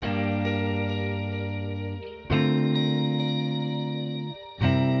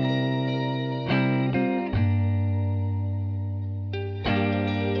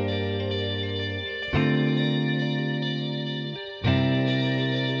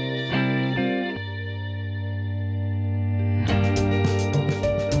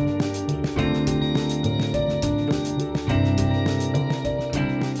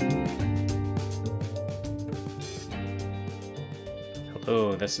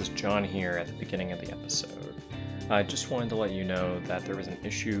this is John here at the beginning of the episode. I just wanted to let you know that there was an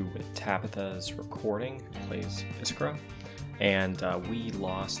issue with Tabitha's recording, Plays Iskra, and we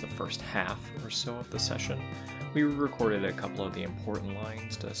lost the first half or so of the session. We recorded a couple of the important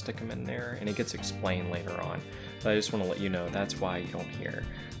lines to stick them in there, and it gets explained later on, but I just want to let you know that's why you don't hear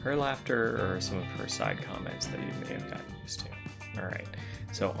her laughter or some of her side comments that you may have gotten used to. Alright,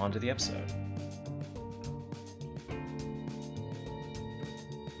 so on to the episode.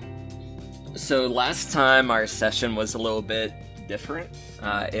 So last time our session was a little bit different.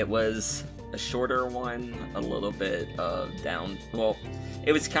 It was a shorter one, a little bit of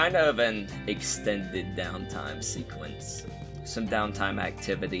it was kind of an extended downtime sequence. Some downtime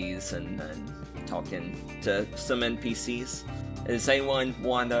activities and then talking to some NPCs. Does anyone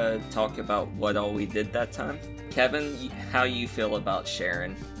want to talk about what all we did that time? Kevin, how you feel about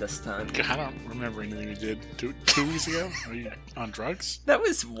sharing this time? I don't remember anything we did 2 weeks ago. Are you on drugs? That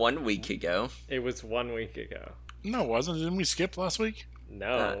was 1 week ago. It was 1 week ago. No, it wasn't. Didn't we skip last week?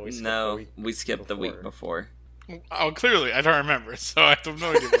 No, we skipped the week before. Oh, clearly, I don't remember, so I have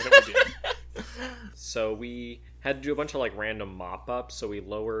no idea what we did. So we had to do a bunch of random mop-ups, so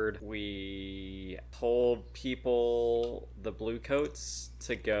we told people, the blue coats,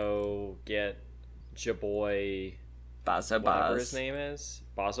 to go get Jaboy, whatever his name is,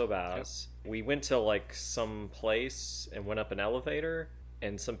 Bazo Baz. Yep. We went to some place and went up an elevator,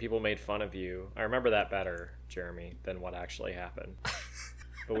 and some people made fun of you. I remember that better, Jeremy, than what actually happened.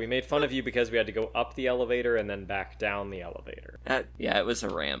 But we made fun of you because we had to go up the elevator and then back down the elevator. Yeah, it was a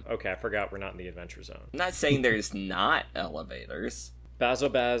ramp. Okay, I forgot we're not in the adventure zone. I'm not saying there's not elevators.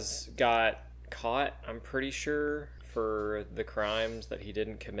 Bazo Baz got caught, I'm pretty sure, for the crimes that he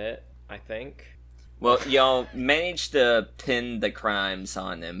didn't commit, I think. Well, y'all managed to pin the crimes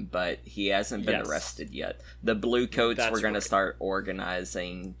on him, but he hasn't been arrested yet. The blue coats were going to start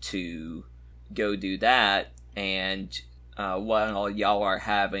organizing to go do that, and while y'all are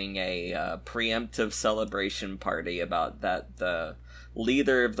having a preemptive celebration party about that, the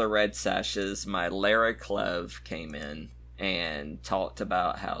leader of the Red Sashes, my Lara Clev, came in and talked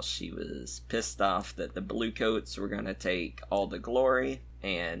about how she was pissed off that the blue coats were going to take all the glory.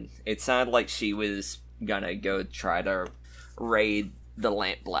 And it sounded like she was gonna go try to raid the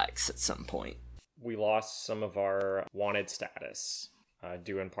Lampblacks at some point. We lost some of our wanted status,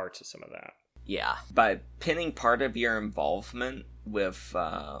 due in part to some of that. Yeah. By pinning part of your involvement with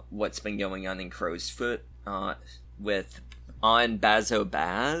what's been going on in Crowsfoot on Bazo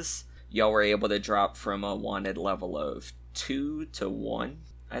Baz, y'all were able to drop from a wanted level of 2 to 1,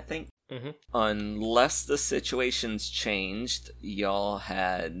 I think. Mm-hmm. Unless the situation's changed, y'all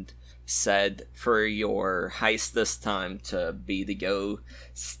had said for your heist this time to be to go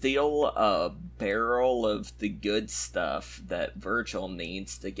steal a barrel of the good stuff that Virgil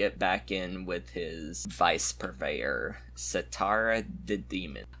needs to get back in with his vice purveyor, Satara the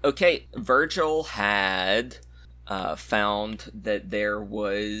Demon. Okay, Virgil had found that there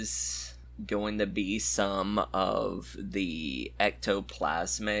was going to be some of the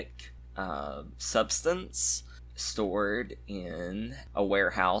ectoplasmic substance stored in a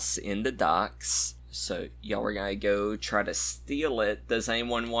warehouse in the docks. So y'all were gonna go try to steal it. Does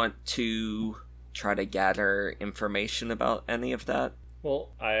anyone want to try to gather information about any of that? Well,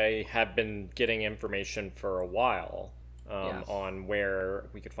 I have been getting information for a while on where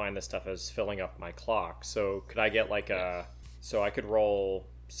we could find this stuff as filling up my clock. So could I get so I could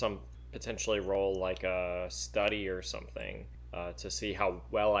potentially roll a study or something to see how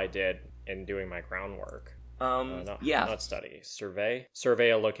well I did in doing my groundwork. Not study. Survey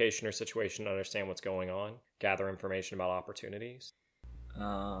a location or situation to understand what's going on. Gather information about opportunities.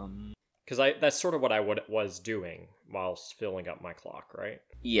 Because that's sort of what I was doing while filling up my clock, right?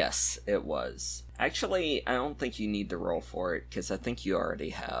 Yes, it was. Actually, I don't think you need to roll for it, because I think you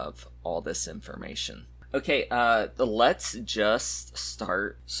already have all this information. Okay, let's just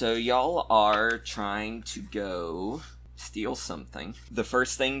start. So y'all are trying to go steal something. The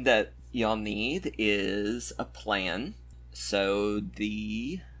first thing that y'all need is a plan. So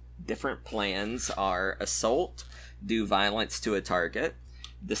the different plans are assault, do violence to a target,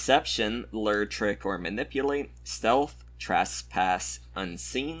 deception, lure, trick, or manipulate, stealth, trespass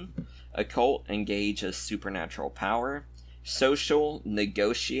unseen, occult, engage a supernatural power, social,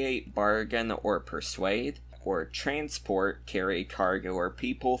 negotiate, bargain, or persuade, or transport, carry cargo or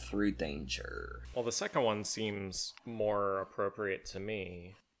people through danger. Well, the second one seems more appropriate to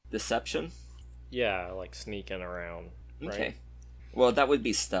me. Deception? Yeah, sneaking around, right? Okay. Well, that would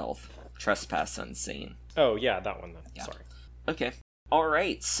be stealth. Trespass unseen. Oh, yeah, that one then. Yeah. Sorry. Okay.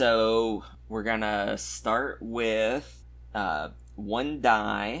 Alright, so we're gonna start with 1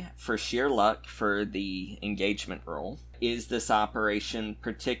 die for sheer luck for the engagement roll. Is this operation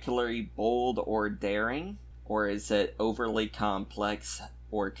particularly bold or daring, or is it overly complex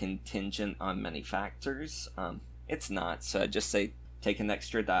or contingent on many factors? It's not, so I just say take an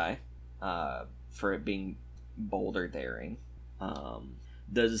extra die for it being bold or daring.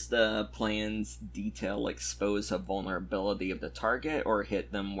 Does the plan's detail expose a vulnerability of the target or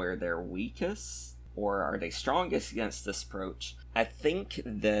hit them where they're weakest? Or are they strongest against this approach? I think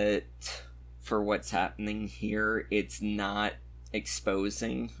that for what's happening here, it's not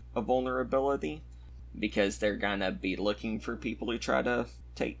exposing a vulnerability, because they're gonna be looking for people who try to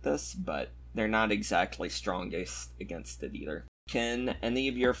take this, but they're not exactly strongest against it either. Can any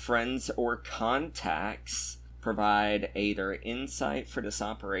of your friends or contacts provide aid or insight for this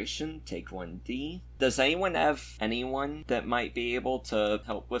operation? Take 1D. Does anyone have anyone that might be able to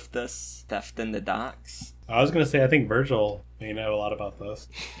help with this theft in the docks? I was going to say, I think Virgil may know a lot about this.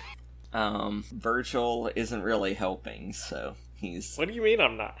 Virgil isn't really helping, so he's... What do you mean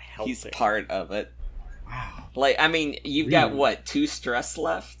I'm not helping? He's part of it. Wow. Like, I mean, you've got, what, 2 stress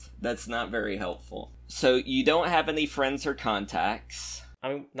left? That's not very helpful. So you don't have any friends or contacts. I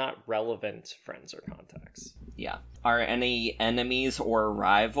mean, not relevant friends or contacts. Yeah. Are any enemies or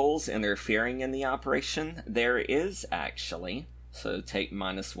rivals interfering in the operation? There is, actually. So take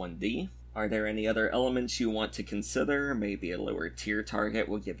 -1D. Are there any other elements you want to consider? Maybe a lower tier target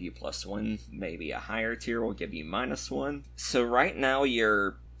will give you +1. Maybe a higher tier will give you -1. So right now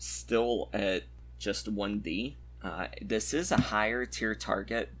you're still at just 1D. This is a higher tier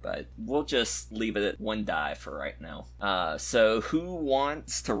target, but we'll just leave it at 1 die for right now. So who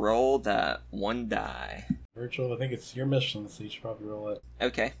wants to roll that 1 die? Virgil, I think it's your mission, so you should probably roll it.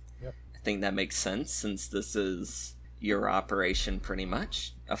 Okay. Yep. I think that makes sense, since this is your operation pretty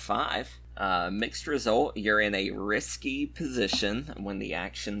much. A 5. Mixed result, you're in a risky position when the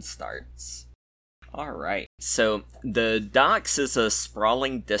action starts. Alright, so the docks is a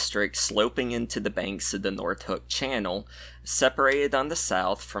sprawling district sloping into the banks of the North Hook Channel, separated on the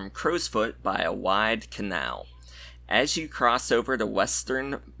south from Crowsfoot by a wide canal. As you cross over the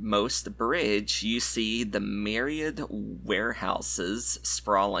westernmost bridge, you see the myriad warehouses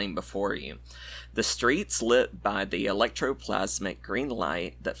sprawling before you. The streets lit by the electroplasmic green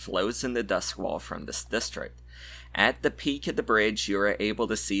light that flows in the Duskwall from this district. At the peak of the bridge, you are able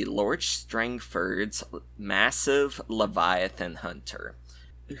to see Lord Strangford's massive Leviathan Hunter.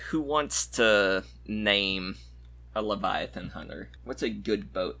 Who wants to name a Leviathan Hunter? What's a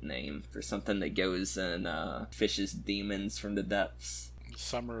good boat name for something that goes and fishes demons from the depths?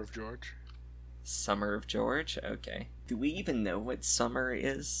 Summer of George. Summer of George? Okay. Do we even know what summer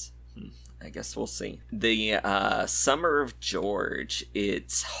is? I guess we'll see. The Summer of George,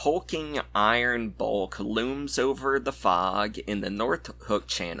 its hulking iron bulk looms over the fog in the North Hook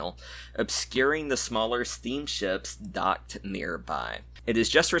Channel, obscuring the smaller steamships docked nearby. It has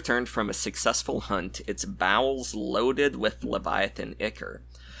just returned from a successful hunt, its bowels loaded with Leviathan ichor.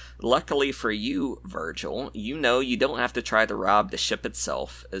 Luckily for you, Virgil, you know you don't have to try to rob the ship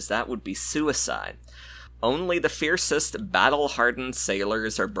itself, as that would be suicide. Only the fiercest, battle-hardened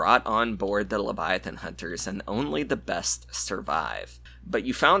sailors are brought on board the Leviathan Hunters, and only the best survive. But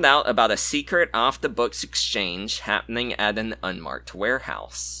you found out about a secret off-the-books exchange happening at an unmarked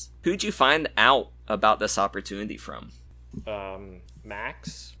warehouse. Who'd you find out about this opportunity from?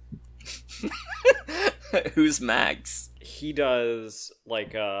 Max? Who's Max? He does,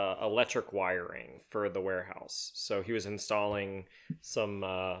 like, electric wiring for the warehouse. So he was installing some,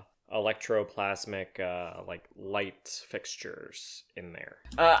 electroplasmic like light fixtures in there.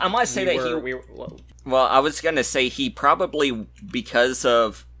 I might say well, I was gonna say he probably, because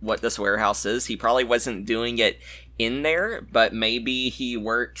of what this warehouse is, he probably wasn't doing it in there, but maybe he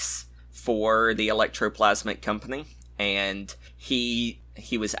works for the electroplasmic company and he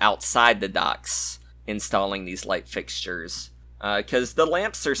was outside the docks installing these light fixtures. Because the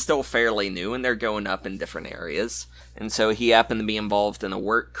lamps are still fairly new and they're going up in different areas. And so he happened to be involved in a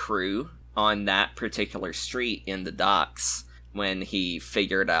work crew on that particular street in the docks when he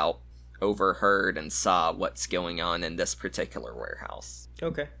overheard and saw what's going on in this particular warehouse.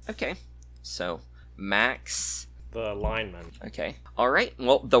 Okay. So, Max... The lineman. Okay. Alright,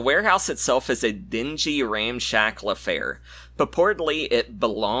 well, the warehouse itself is a dingy, ramshackle affair. Purportedly, it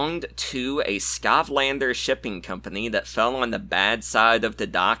belonged to a Skavlander shipping company that fell on the bad side of the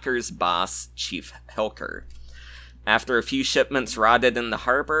docker's boss, Chief Helker. After a few shipments rotted in the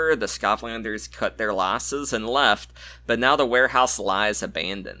harbor, the Skavlanders cut their losses and left, but now the warehouse lies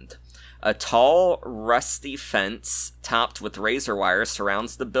abandoned. A tall, rusty fence, topped with razor wire,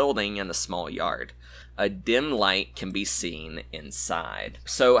 surrounds the building and a small yard. a dim light can be seen inside.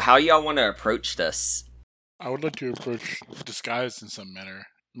 So how y'all want to approach this? I would like to approach disguised in some manner,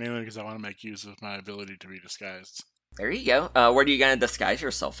 mainly because I want to make use of my ability to be disguised. There you go. What are you going to disguise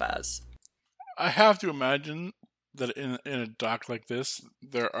yourself as? I have to imagine that in a dock like this,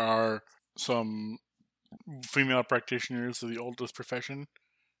 there are some female practitioners of the oldest profession.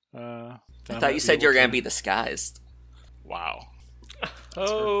 I thought you said you were going to be disguised. Wow.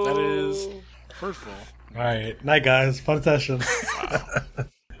 Oh, That is hurtful. All right, night guys, fun session. Wow.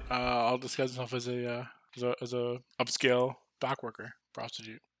 I'll disguise myself as a upscale dock worker,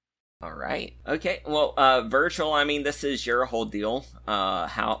 prostitute. All right. Okay. Well, Virgil, I mean, this is your whole deal.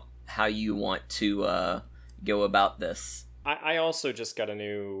 How you want to go about this? I also just got a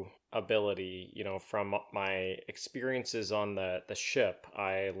new ability, from my experiences on the ship.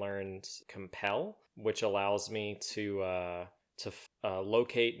 I learned Compel, which allows me to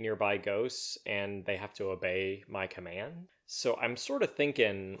locate nearby ghosts, and they have to obey my command. So I'm sort of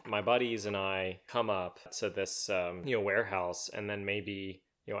thinking my buddies and I come up to this warehouse, and then maybe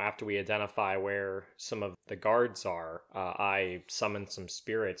after we identify where some of the guards are, I summon some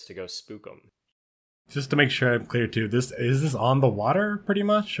spirits to go spook them. Just to make sure I'm clear too, is this on the water pretty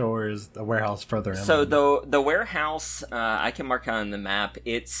much, or is the warehouse further in? So the warehouse, I can mark on the map.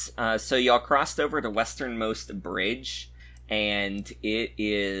 It's so y'all crossed over the westernmost bridge, and it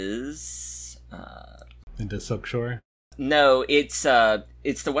is into Silkshore. No, it's the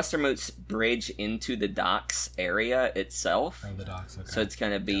westernmost bridge into the docks area itself. Oh, the docks. Okay. So it's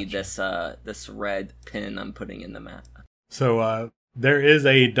gonna be Gotcha. this red pin I'm putting in the map. So there is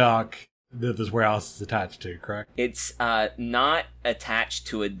a dock that this warehouse is attached to, correct? It's not attached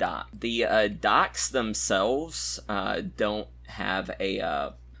to a dock. The docks themselves don't have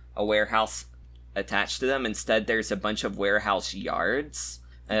a warehouse attached to them. Instead, there's a bunch of warehouse yards.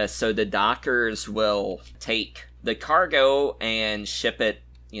 So the dockers will take the cargo and ship it,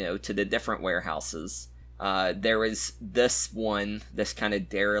 to the different warehouses. There is this kind of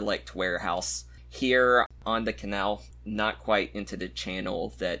derelict warehouse here on the canal, not quite into the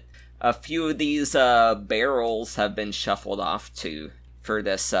channel, that a few of these barrels have been shuffled off to for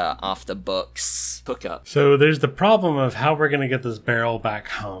this off the books hookup. So there's the problem of how we're going to get this barrel back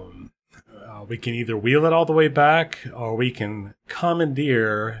home. We can either wheel it all the way back, or we can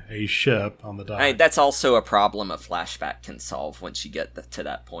commandeer a ship on the dock. That's also a problem a flashback can solve once you get to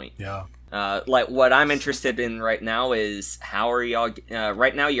that point. Yeah. Like what I'm interested in right now is how are y'all?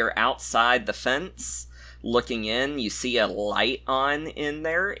 Right now you're outside the fence, looking in. You see a light on in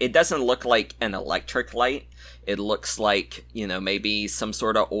there. It doesn't look like an electric light. It looks like maybe some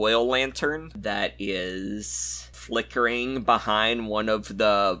sort of oil lantern that is flickering behind one of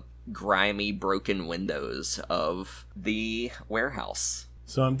the grimy, broken windows of the warehouse.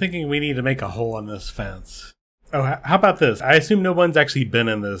 So I'm thinking we need to make a hole in this fence. Oh, how about this? I assume no one's actually been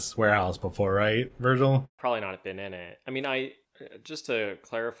in this warehouse before, right, Virgil? Probably not been in it. I mean, just to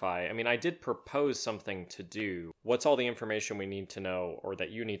clarify, I did propose something to do. What's all the information we need to know, or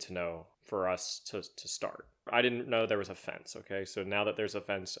that you need to know, for us to start? I didn't know there was a fence, okay? So now that there's a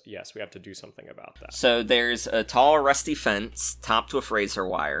fence, yes, we have to do something about that. So there's a tall, rusty fence topped with razor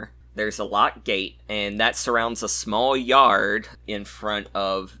wire. There's a locked gate, and that surrounds a small yard in front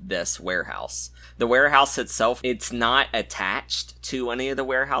of this warehouse. The warehouse itself, it's not attached to any of the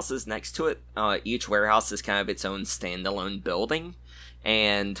warehouses next to it. Each warehouse is kind of its own standalone building,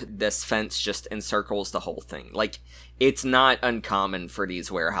 and this fence just encircles the whole thing. Like, it's not uncommon for these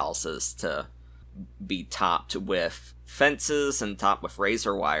warehouses to be topped with fences and topped with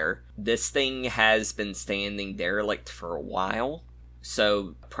razor wire. This thing has been standing derelict for a while,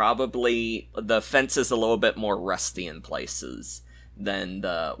 so probably the fence is a little bit more rusty in places than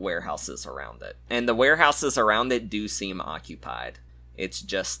the warehouses around it. And the warehouses around it do seem occupied. It's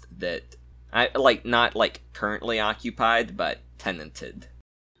just that, not currently occupied, but tenanted.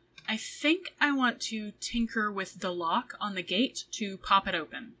 I think I want to tinker with the lock on the gate to pop it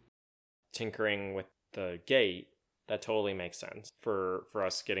open. Tinkering with the gate, that totally makes sense for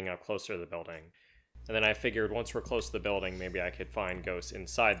us getting up closer to the building. And then I figured once we're close to the building, maybe I could find ghosts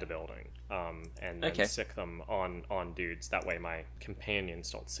inside the building, and then sick them on dudes. That way my companions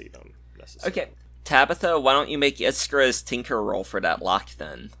don't see them necessarily. Okay. Tabitha, why don't you make Iskra's tinker roll for that lock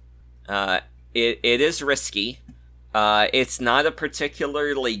then? It is risky. It's not a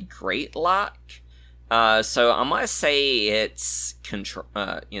particularly great lock. So I'm gonna say it's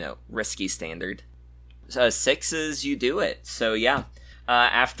risky standard. 6s, you do it. So yeah.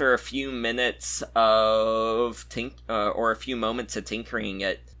 After a few minutes of a few moments of tinkering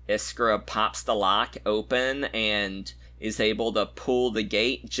it, Iskra pops the lock open, and is able to pull the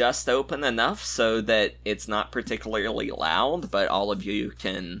gate just open enough so that it's not particularly loud, but all of you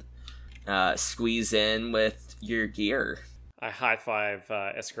can squeeze in with your gear. I high-five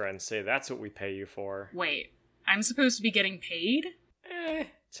Iskra and say, that's what we pay you for. Wait, I'm supposed to be getting paid?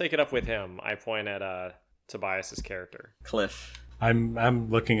 Take it up with him. I point at Tobias's character. Cliff. I'm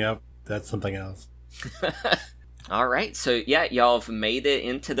looking up. That's something else. All right, so yeah, y'all have made it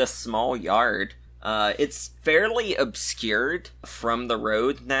into the small yard. It's fairly obscured from the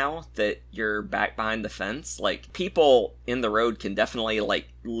road now that you're back behind the fence. Like, people in the road can definitely, like,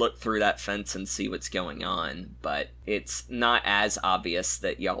 look through that fence and see what's going on, but it's not as obvious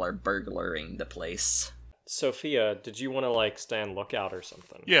that y'all are burglaring the place. Sophia, did you want to, like, stand lookout or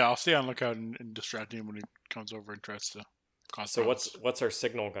something? Yeah, I'll stay on lookout and distract him when he comes over and tries to cause So problems. what's our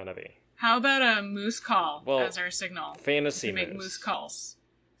signal gonna be? How about a moose call Well, as our signal? Fantasy We make moose calls.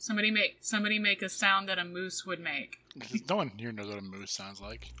 Somebody make a sound that a moose would make. No one here knows what a moose sounds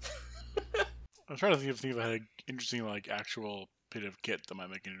like. I'm trying to think if I had an interesting, like, actual bit of kit that might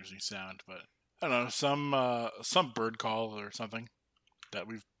make an interesting sound, but I don't know, some bird call or something that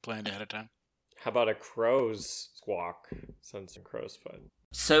we've planned ahead of time. How about a crow's squawk? Since crow's foot.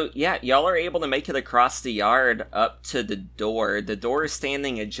 So, yeah, y'all are able to make it across the yard up to the door. The door is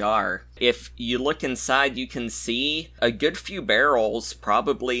standing ajar. If you look inside, you can see a good few barrels,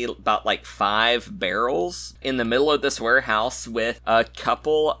 probably about like 5 barrels, in the middle of this warehouse with a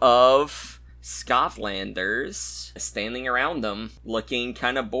couple of Scotlanders standing around them, looking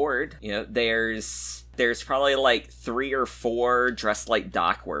kind of bored. You know, there's probably like 3 or 4 dressed like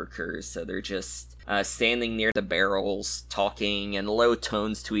dock workers, so they're just standing near the barrels, talking in low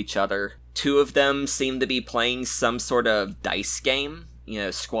tones to each other. 2 of them seem to be playing some sort of dice game, you know,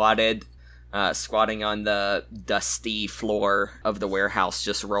 squatting on the dusty floor of the warehouse,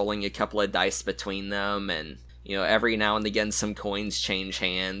 just rolling a couple of dice between them, and, you know, every now and again some coins change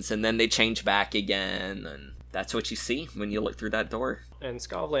hands, and then they change back again, and that's what you see when you look through that door. And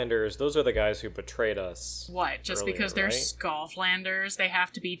Scotlanders, those are the guys who betrayed us. What? Just earlier, because they're right? Scofflanders, they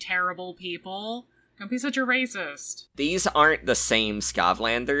have to be terrible people? Don't be such a racist. These aren't the same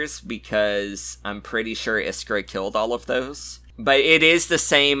Scotlanders, because I'm pretty sure Iskra killed all of those. But it is the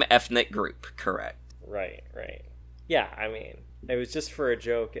same ethnic group, correct? Right. Yeah, I mean, it was just for a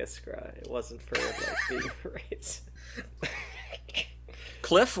joke, Iskra. It wasn't for, like, being racist.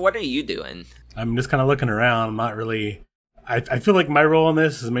 Cliff, what are you doing? I'm just kind of looking around. I'm not really. I feel like my role in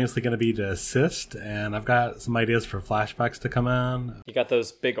this is mostly going to be to assist, and I've got some ideas for flashbacks to come in. You got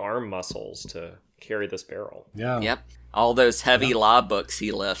those big arm muscles to carry this barrel. Yeah. Yep. All those heavy law books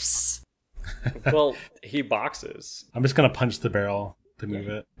he lifts. Well, he boxes. I'm just going to punch the barrel to move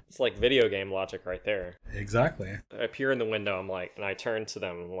it. It's like video game logic right there. Exactly. I appear in the window, and I turn to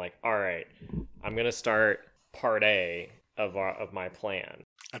them, I'm like, all right, I'm going to start part A of my plan.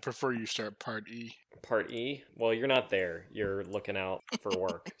 I prefer you start part E. Part E? Well, you're not there. You're looking out for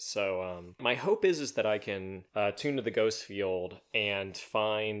work. So my hope is that I can tune to the ghost field and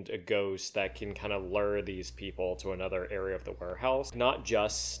find a ghost that can kind of lure these people to another area of the warehouse. Not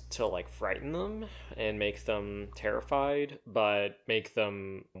just to, like, frighten them and make them terrified, but make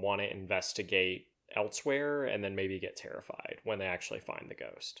them want to investigate elsewhere and then maybe get terrified when they actually find the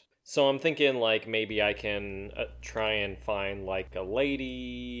ghost. So I'm thinking, like, maybe I can try and find, like, a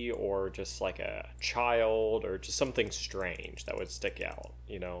lady or just, like, a child or just something strange that would stick out,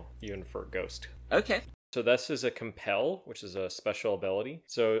 you know, even for a ghost. Okay. So this is a compel, which is a special ability.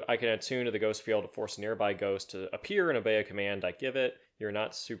 So I can attune to the ghost field to force a nearby ghost to appear and obey a command I give it. You're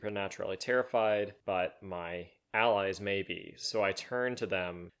not supernaturally terrified, but my allies may be. So I turn to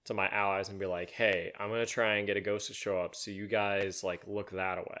my allies, and be like, hey, I'm going to try and get a ghost to show up, so you guys, like, look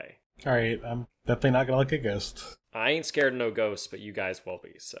that away. All right. I'm definitely not going to look at ghost. I ain't scared of no ghosts, but you guys will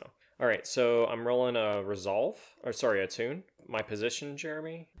be, so. All right, so I'm rolling a attune. My position,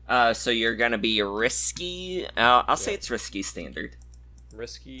 Jeremy? So you're gonna be risky. I'll say it's risky standard.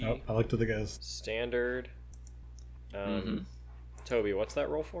 Risky. Oh, I looked at the ghost. Standard. Toby, what's that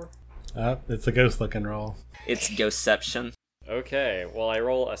roll for? It's a ghost looking roll. It's ghostception. Okay, well, I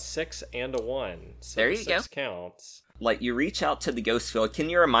roll a 6 and a 1. So There you 6 counts. Like, you reach out to the ghost field.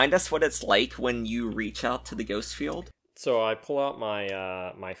 Can you remind us what it's like when you reach out to the ghost field? So I pull out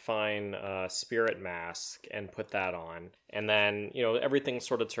my my fine spirit mask and put that on, and then, you know, everything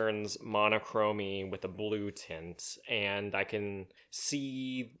sort of turns monochromy with a blue tint, and I can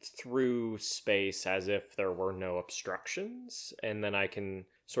see through space as if there were no obstructions, and then I can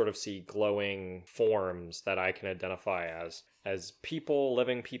sort of see glowing forms that I can identify as people,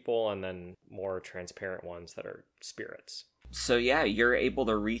 living people, and then more transparent ones that are spirits. So yeah, you're able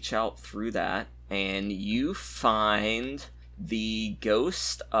to reach out through that, and you find the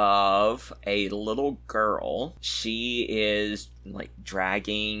ghost of a little girl. She is like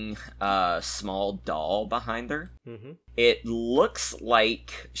dragging a small doll behind her. Mm-hmm. It looks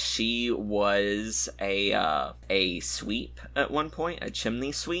like she was a sweep at one point, a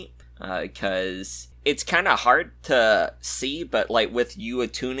chimney sweep, because it's kind of hard to see, but like with you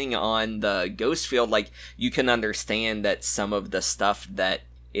attuning on the ghost field, like you can understand that some of the stuff that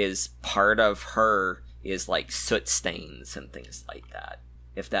is part of her is like soot stains and things like that,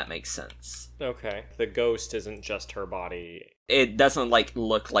 if that makes sense. Okay. The ghost isn't just her body. It doesn't like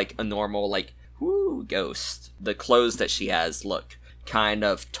look like a normal like ghost. The clothes that she has look kind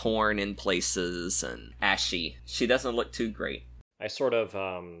of torn in places and ashy. She doesn't look too great. I sort of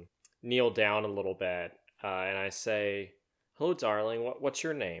kneel down a little bit and I say, "Hello, darling. What's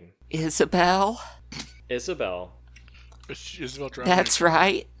your name?" Isabel? Isabel. Isabel driving. That's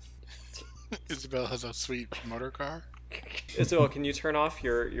right. Isabel has a sweet motor car. Isabel, can you turn off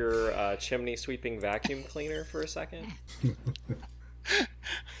your chimney sweeping vacuum cleaner for a second?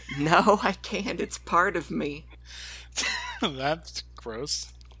 No, I can't. It's part of me. That's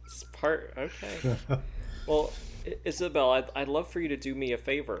gross. It's part... Okay. Well, Isabel, I'd love for you to do me a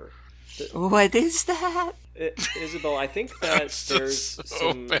favor. What is that? Isabel, I think that there's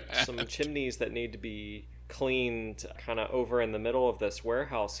so some chimneys that need to be cleaned kind of over in the middle of this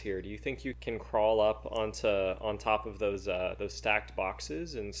warehouse here. Do you think you can crawl up on top of those stacked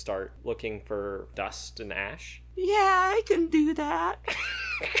boxes and start looking for dust and ash? Yeah, I can do that.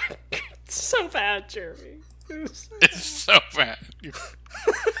 It's so bad, Jeremy. It's so bad.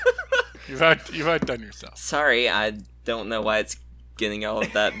 You've outdone yourself. Sorry, I don't know why it's getting all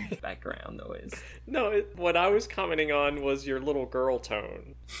of that background noise. No, what I was commenting on was your little girl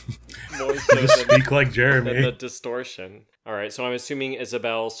tone. More Just speak like Jeremy. than the distortion. All right, so I'm assuming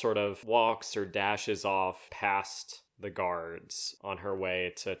Isabel sort of walks or dashes off past the guards on her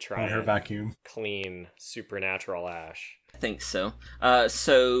way to try On her and vacuum. clean supernatural ash. I think so.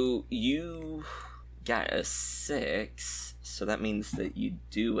 So you got a 6, so that means that you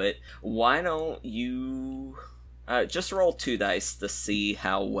do it. Why don't you... just roll 2 dice to see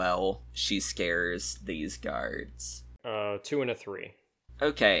how well she scares these guards. 2 and a 3.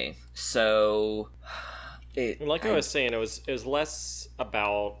 Okay, so... Like I was saying, it was less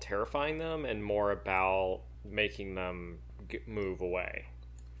about terrifying them and more about making them move away.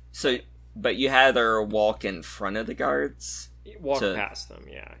 So, but you had her walk in front of the guards? Walk past them,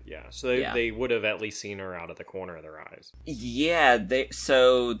 yeah. So they would have at least seen her out of the corner of their eyes. Yeah,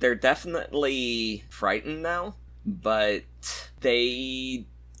 they're definitely frightened now, but they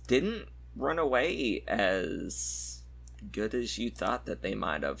didn't run away as good as you thought that they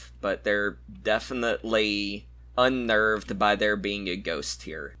might have. But they're definitely unnerved by there being a ghost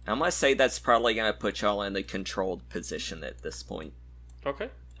here. I'm gonna say that's probably gonna put y'all in a controlled position at this point. Okay.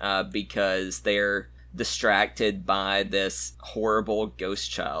 Because they're distracted by this horrible ghost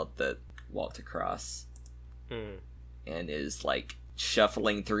child that walked across and is like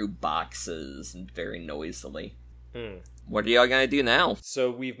shuffling through boxes very noisily. What are y'all gonna do now? So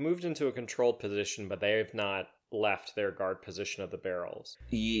we've moved into a controlled position, but they have not left their guard position of the barrels.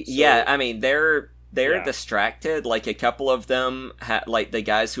 Yeah, I mean they're distracted. Like a couple of them, like the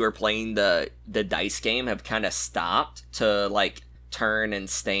guys who are playing the dice game, have kind of stopped to like turn and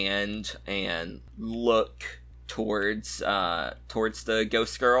stand and look towards the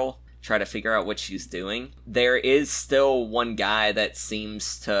ghost girl, try to figure out what she's doing. There is still one guy that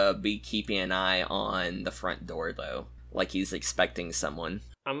seems to be keeping an eye on the front door though, like he's expecting someone.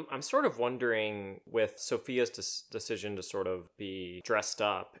 I'm sort of wondering, with Sophia's decision to sort of be dressed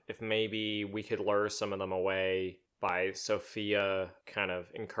up, if maybe we could lure some of them away by Sophia kind of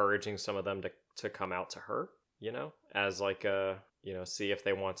encouraging some of them to come out to her, as like a, see if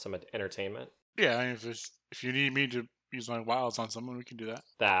they want some entertainment. Yeah, I mean, if you need me to use my wilds on someone, we can do that.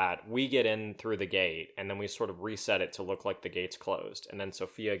 That we get in through the gate, and then we sort of reset it to look like the gate's closed, and then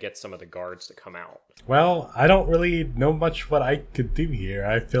Sophia gets some of the guards to come out. Well, I don't really know much what I could do here.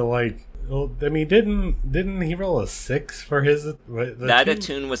 I feel like, well, I mean, didn't he roll a 6 for his? That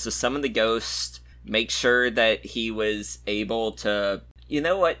attune was to summon the ghost, make sure that he was able to... You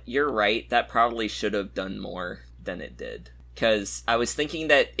know what? You're right. That probably should have done more than it did. Because I was thinking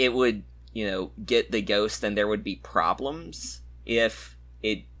that it would, get the ghost and there would be problems if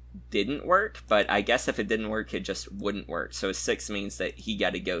it didn't work. But I guess if it didn't work, it just wouldn't work. So a 6 means that he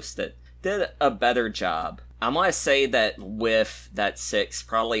got a ghost that did a better job. I'm going to say that with that 6,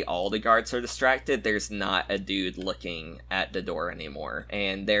 probably all the guards are distracted. There's not a dude looking at the door anymore.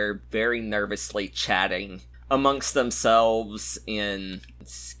 And they're very nervously chatting amongst themselves in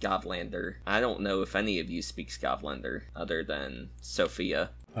Scotlander. I don't know if any of you speak Scotlander other than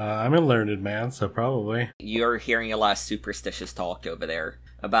Sophia. I'm a learned man, so probably. You're hearing a lot of superstitious talk over there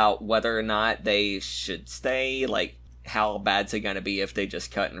about whether or not they should stay, like, how bad's it gonna be if they just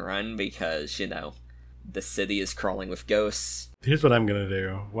cut and run, because, you know, the city is crawling with ghosts. Here's what I'm gonna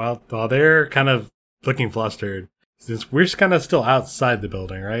do. While they're kind of looking flustered, since we're just kind of still outside the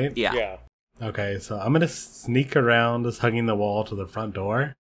building, right? Yeah. Okay, so I'm gonna sneak around, just hugging the wall to the front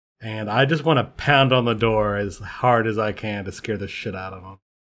door, and I just want to pound on the door as hard as I can to scare the shit out of them.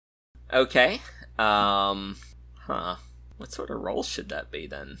 Okay. What sort of role should that be,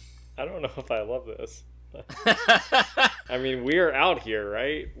 then? I don't know if I love this. I mean, we're out here,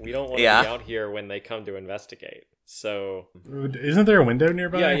 right? We don't want to be out here when they come to investigate. So... Isn't there a window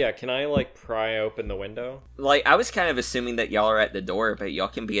nearby? Yeah. Can I, like, pry open the window? Like, I was kind of assuming that y'all are at the door, but y'all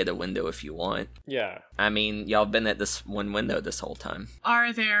can be at a window if you want. Yeah. I mean, y'all been at this one window this whole time.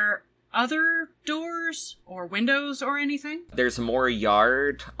 Are there other doors or windows or anything? There's more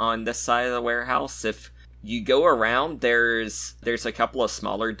yard on this side of the warehouse. If you go around, there's a couple of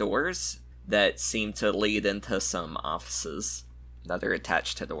smaller doors that seem to lead into some offices that are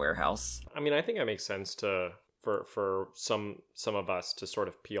attached to the warehouse. I mean, I think it makes sense for some of us to sort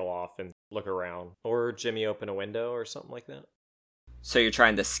of peel off and look around, or Jimmy open a window or something like that. So you're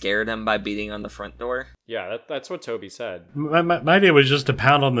trying to scare them by beating on the front door? Yeah, that's what Toby said. My idea was just to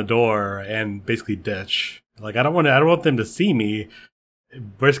pound on the door and basically ditch. Like, I don't want them to see me.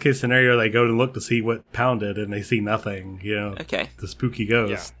 Worst case scenario, they go to look to see what pounded and they see nothing. You know, okay. The spooky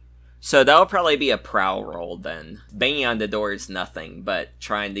ghost. Yeah. So that'll probably be a prowl roll then. Banging on the door is nothing, but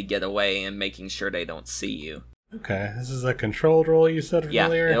trying to get away and making sure they don't see you. Okay, this is a controlled roll you said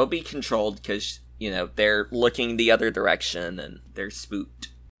earlier? Yeah, it'll be controlled because, you know, they're looking the other direction and they're spooked.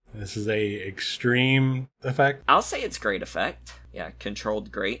 This is a extreme effect? I'll say it's great effect. Yeah,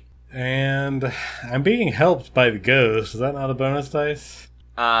 controlled great. And I'm being helped by the ghost. Is that not a bonus dice?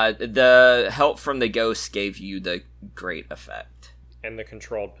 The help from the ghost gave you the great effect. And the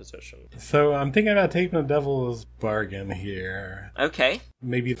controlled position. So I'm thinking about taking a devil's bargain here. Okay.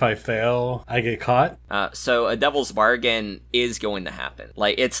 Maybe if I fail, I get caught? So a devil's bargain is going to happen.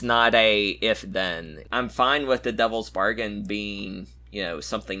 Like, it's not a if-then. I'm fine with the devil's bargain being, you know,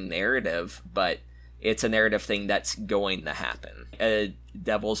 something narrative, but it's a narrative thing that's going to happen. A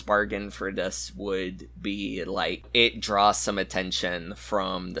devil's bargain for this would be, like, it draws some attention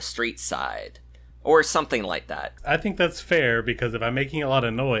from the street side. Or something like that. I think that's fair, because if I'm making a lot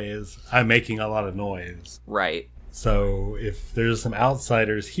of noise, I'm making a lot of noise. Right. So if there's some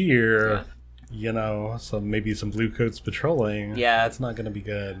outsiders here, you know, maybe some blue coats patrolling, that's not going to be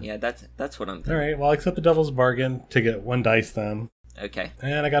good. Yeah, that's what I'm thinking. Alright, well, I'll accept the devil's bargain to get one dice then. Okay.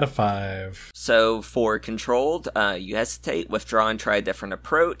 And I got a 5. So for controlled, you hesitate, withdraw, and try a different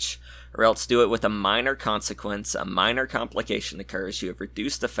approach, or else do it with a minor consequence. A minor complication occurs. You have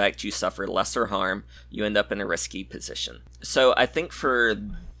reduced effect. You suffer lesser harm. You end up in a risky position. So I think for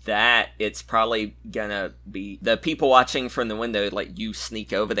that, it's probably gonna be the people watching from the window. Like, you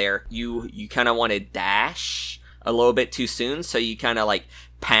sneak over there. You kind of want to dash a little bit too soon, so you kind of like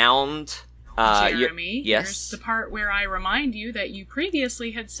pound. Jeremy, yes. Here's the part where I remind you that you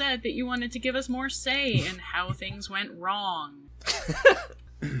previously had said that you wanted to give us more say in how things went wrong.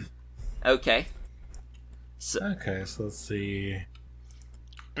 Okay. So let's see.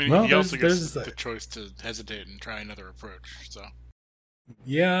 I mean, Well, he also gets there's the choice to hesitate and try another approach, so...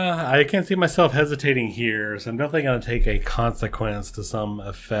 Yeah, I can't see myself hesitating here, so I'm definitely going to take a consequence to some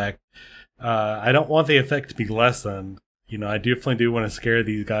effect. I don't want the effect to be lessened. You know, I definitely do want to scare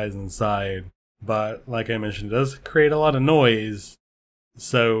these guys inside, but like I mentioned, it does create a lot of noise,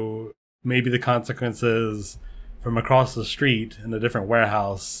 so maybe the consequence is from across the street in a different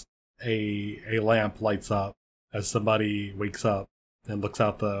warehouse, a lamp lights up as somebody wakes up and looks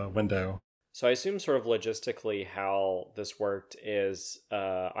out the window. So I assume sort of logistically how this worked is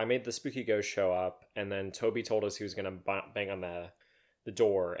I made the spooky ghost show up, and then Toby told us he was going to bang on the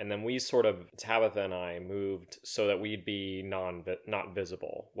door, and then we sort of, Tabitha and I, moved so that we'd be not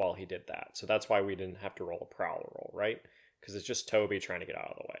visible while he did that. So that's why we didn't have to roll a prowl roll, right? Because it's just Toby trying to get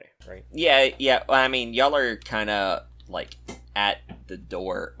out of the way, right? Yeah. Well, I mean, y'all are kind of like at the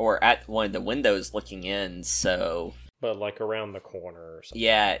door or at one of the windows looking in, so... But like around the corner or something.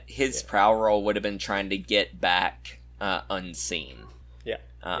 Yeah, his prowl roll would have been trying to get back unseen. Yeah.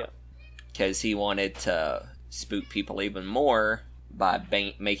 Because he wanted to spook people even more by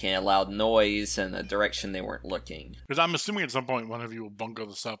making a loud noise in a direction they weren't looking. Because I'm assuming at some point one of you will bunko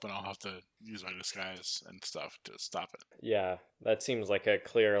this up and I'll have to use my disguise and stuff to stop it. Yeah, that seems like a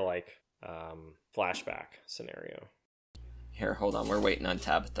clear, like, flashback scenario. Here, hold on. We're waiting on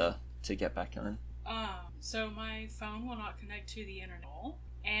Tabitha to get back on. So my phone will not connect to the internet,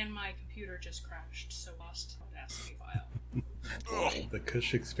 and my computer just crashed, so lost Audacity file. The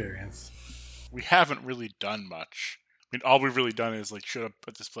Kush experience. We haven't really done much. I mean, all we've really done is like showed up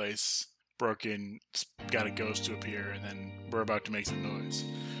at this place, broken, got a ghost to appear, and then we're about to make some noise.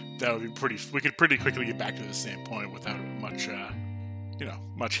 That would be pretty. We could pretty quickly get back to the same point without much,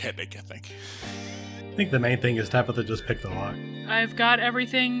 much headache, I think. I think the main thing is Tabitha just picked the lock. I've got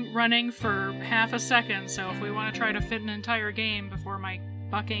everything running for half a second, so if we want to try to fit an entire game before my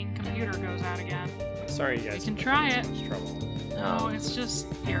fucking computer goes out again, Sorry, you guys. we can try it. It's trouble. Oh, it's just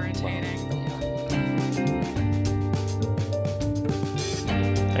irritating.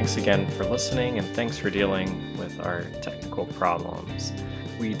 Thanks again for listening, and thanks for dealing with our technical problems.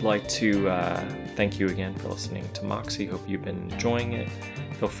 We'd like to thank you again for listening to Moxie. Hope you've been enjoying it.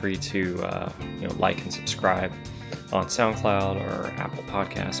 Feel free to like and subscribe on SoundCloud or Apple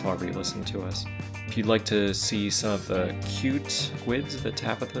Podcasts, however you listen to us. If you'd like to see some of the cute squids that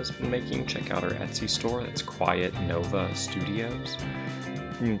Tabitha's been making, check out our Etsy store. That's Quiet Nova Studios.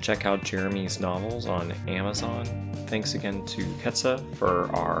 You can check out Jeremy's novels on Amazon. Thanks again to Ketsa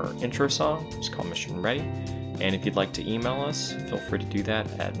for our intro song. It's called Mission Ready. And if you'd like to email us, feel free to do that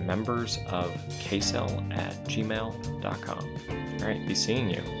at membersofksel@gmail.com. All right, be seeing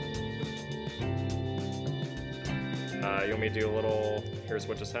you. You want me to do a little, here's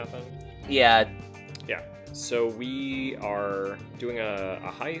what just happened? Yeah. Yeah, so we are doing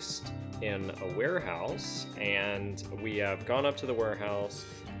a heist in a warehouse, and we have gone up to the warehouse,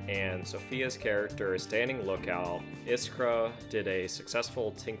 and Sophia's character is standing lookout. Iskra did a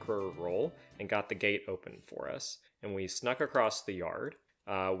successful Tinkerer roll and got the gate open for us, and we snuck across the yard.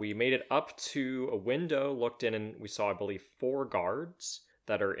 We made it up to a window, looked in, and we saw, I believe, 4 guards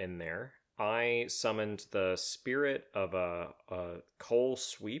that are in there. I summoned the spirit of a coal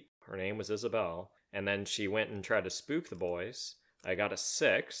sweep. Her name was Isabel. And then she went and tried to spook the boys. I got a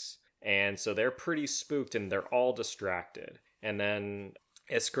 6. And so they're pretty spooked and they're all distracted. And then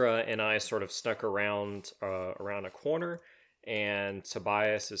Iskra and I sort of snuck around a corner. And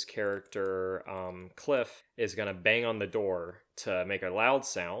Tobias's character, Cliff, is going to bang on the door to make a loud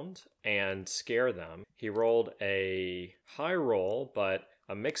sound and scare them. He rolled a high roll, but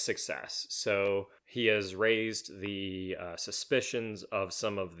a mixed success. So he has raised the suspicions of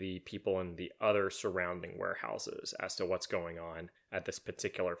some of the people in the other surrounding warehouses as to what's going on at this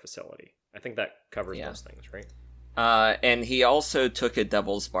particular facility. I think that covers most things, right? And he also took a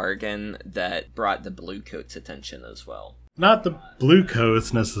devil's bargain that brought the Bluecoats' attention as well. Not the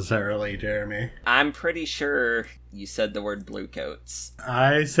Bluecoats necessarily, Jeremy. I'm pretty sure you said the word Bluecoats.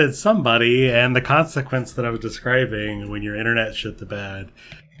 I said somebody, and the consequence that I was describing when your internet shit the bed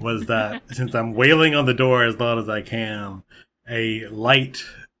was that since I'm wailing on the door as loud as I can, a light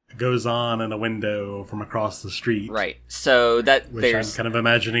goes on in a window from across the street. Right. So that which I'm kind of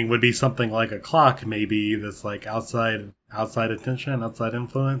imagining would be something like a clock, maybe, that's like outside attention, outside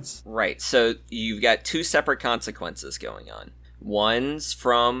influence. Right. So you've got 2 separate consequences going on. One's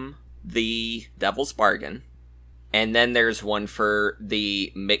from the devil's bargain, and then there's one for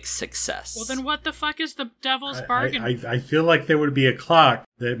the mixed success. Well, then what the fuck is the devil's bargain? I feel like there would be a clock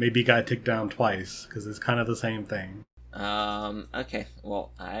that maybe got ticked down twice, because it's kind of the same thing. Okay.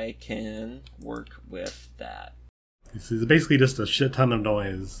 Well, I can work with that. This is basically just a shit ton of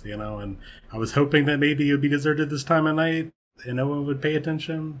noise, and I was hoping that maybe it would be deserted this time of night and no one would pay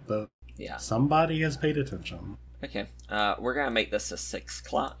attention, but somebody has paid attention. Okay. We're gonna make this a 6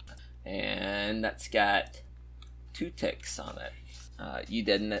 clock, and that's got 2 ticks on it. You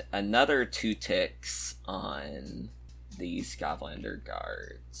did another 2 ticks on these Govlander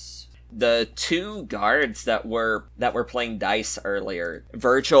guards. The 2 guards that were playing dice earlier,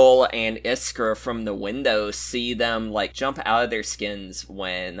 Virgil and Iskra from the window, see them like jump out of their skins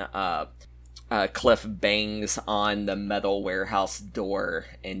when Cliff bangs on the metal warehouse door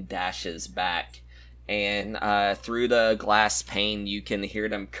and dashes back. And through the glass pane, you can hear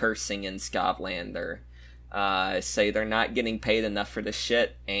them cursing in Scotlander. Say they're not getting paid enough for this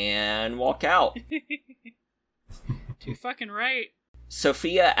shit and walk out. Too fucking right.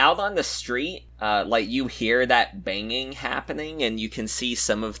 Sophia, out on the street, you hear that banging happening, and you can see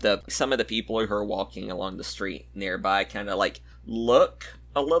some of the people who are walking along the street nearby kind of look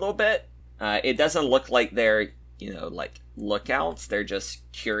a little bit. It doesn't look like they're lookouts. They're just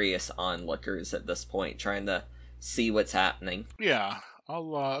curious onlookers at this point, trying to see what's happening. Yeah,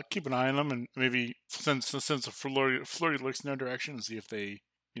 I'll keep an eye on them, and maybe since Flurry looks in their direction, and see if they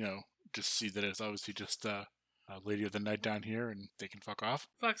just see that it's obviously just Lady of the Night down here, and they can fuck off.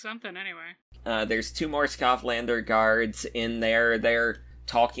 Fuck something, anyway. There's 2 more Skavlander guards in there. They're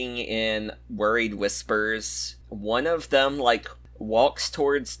talking in worried whispers. One of them, like, walks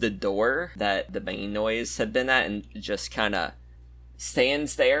towards the door that the banging noise had been at and just kind of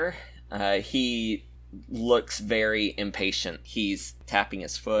stands there. He looks very impatient. He's tapping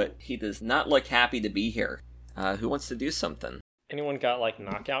his foot. He does not look happy to be here. Who wants to do something? Anyone got, like,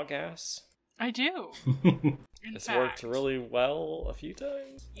 knockout gas? I do. It's worked really well a few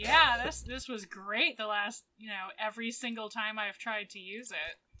times. Yeah, this was great the last, every single time I've tried to use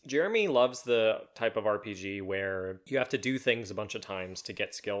it. Jeremy loves the type of RPG where you have to do things a bunch of times to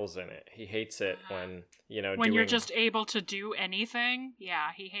get skills in it. He hates it when, when you're just able to do anything. Yeah,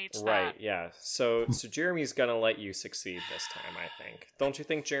 he hates that. Right, yeah. So Jeremy's gonna let you succeed this time, I think. Don't you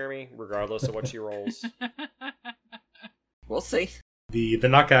think, Jeremy? Regardless of what she rolls. We'll see. The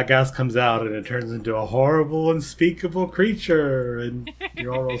knockout gas comes out and it turns into a horrible, unspeakable creature, and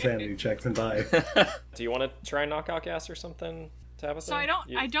you all roll sanity checks and die. Do you want to try knockout gas or something? So I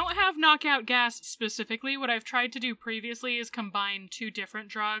don't have knockout gas specifically. What I've tried to do previously is combine 2 different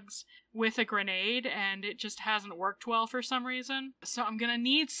drugs with a grenade, and it just hasn't worked well for some reason. So I'm gonna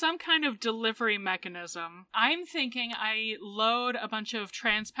need some kind of delivery mechanism. I'm thinking I load a bunch of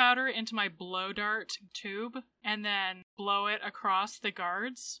trans powder into my blow dart tube and then blow it across the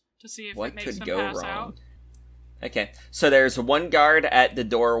guards to see if it makes them pass out. Okay, so there's 1 guard at the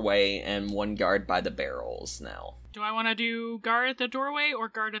doorway and 1 guard by the barrels now. Do I want to do guard at the doorway or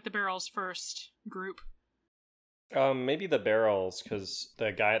guard at the barrels first, group? Maybe the barrels, because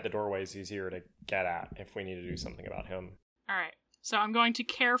the guy at the doorway is easier to get at if we need to do something about him. Alright, so I'm going to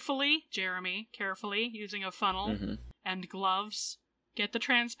carefully, using a funnel and gloves, get the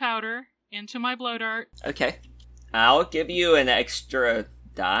trans powder into my blow dart. Okay. I'll give you an extra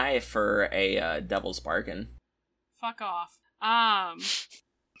die for a devil's bargain. Fuck off. I'm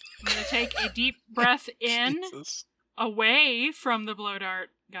gonna take a deep breath in, away from the blow dart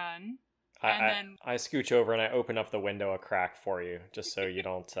gun, and I scooch over and I open up the window a crack for you, just so you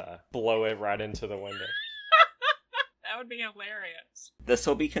don't blow it right into the window. That would be hilarious. This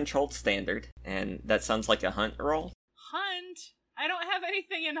will be controlled standard, and that sounds like a hunt roll. Hunt? I don't have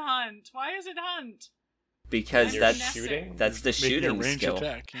anything in hunt. Why is it hunt? Because that's shooting. That's the shooting skill.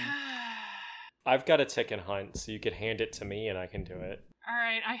 Attack, yeah. I've got a tick in hunt, so you could hand it to me and I can do it.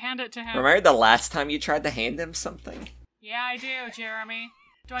 Alright, I hand it to him. Remember the last time you tried to hand him something? Yeah, I do, Jeremy.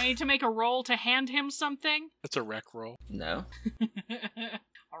 Do I need to make a roll to hand him something? That's a rec roll. No.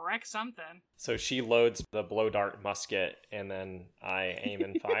 I'll wreck something. So she loads the blow dart musket, and then I aim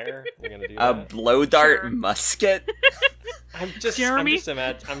and fire. We're gonna do a that. Blow dart musket? I'm thinking Jeremy,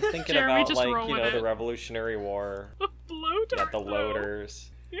 about, like, the Revolutionary War. Blow dart, the loaders.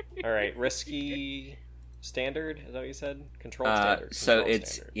 Alright, risky standard? Is that what you said? Controlled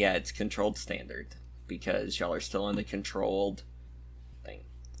standard. It's controlled standard. Because y'all are still in the controlled thing.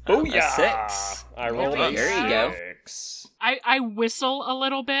 Oh, yeah! 6. I rolled a 6. There you go. I whistle a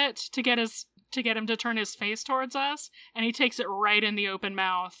little bit to get him to turn his face towards us, and he takes it right in the open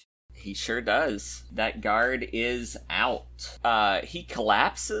mouth. He sure does. That guard is out. He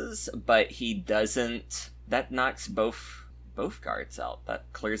collapses, but he doesn't. That knocks both guards out.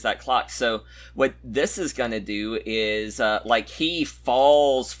 That clears that clock. So what this is gonna do is, he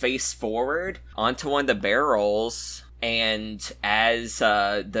falls face forward onto one of the barrels, and as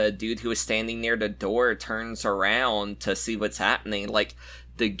the dude who is standing near the door turns around to see what's happening,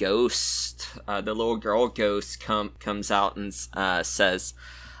 the ghost, the little girl ghost comes out and says,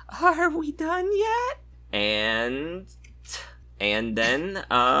 "Are we done yet?" And then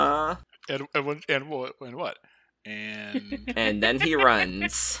And what? And then he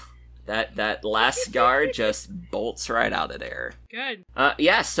runs. That last guard just bolts right out of there. Good.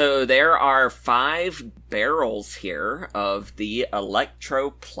 So there are 5 barrels here of the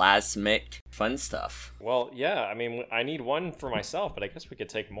electroplasmic fun stuff. Well, yeah, I mean, I need one for myself, but I guess we could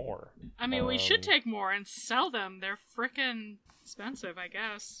take more. I mean, we should take more and sell them. They're frickin' expensive, I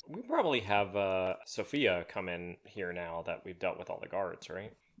guess. We probably have Sophia come in here now that we've dealt with all the guards,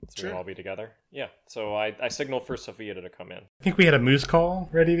 right? So we'll all be together. Yeah. So I signaled for Sophia to come in. I think we had a moose call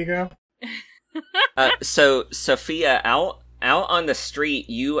ready to go. So Sophia, out on the street,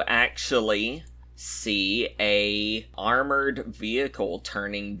 you actually see a armored vehicle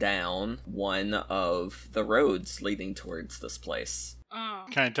turning down one of the roads leading towards this place. Oh.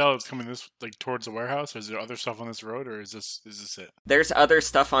 Can I tell it's coming towards the warehouse? Or is there other stuff on this road, or is this it? There's other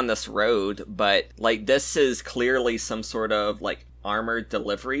stuff on this road, but this is clearly some sort of armored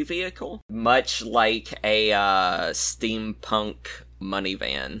delivery vehicle, much like a steampunk money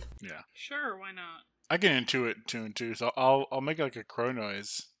van. Yeah. Sure, why not? I can intuit 2 and 2, so I'll make like a crow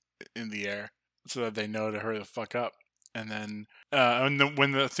noise in the air so that they know to hurry the fuck up. And then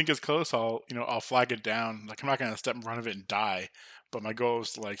when the thing gets close, I'll flag it down. Like I'm not gonna step in front of it and die, but my goal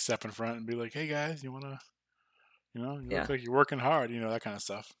is to like step in front and be like, "Hey guys, you wanna, you look like you're working hard, that kind of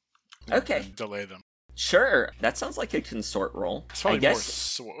stuff." Okay. And delay them. Sure, that sounds like a consort roll. It's probably I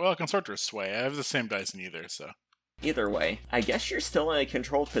guess consort or sway. I have the same dice in either, so. either way, I guess you're still in a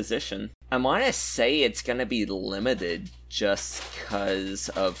controlled position. I want to say it's going to be limited just because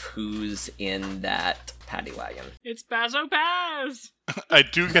of who's in that paddy wagon. It's Bazo Baz! I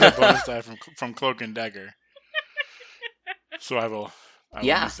do get a bonus die from Cloak and Dagger. So I will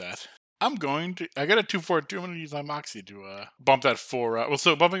use that. I got a 2-4-2. I'm going to use my Moxie to bump that 4.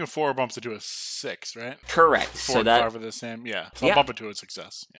 So bumping a 4 bumps it to a 6, right? Correct. 4 and 5 are the same. Yeah. So I'll bump it to a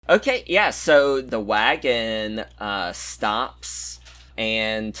success. Yeah. Okay, yeah. So the wagon stops.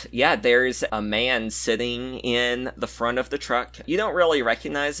 And yeah, there's a man sitting in the front of the truck. You don't really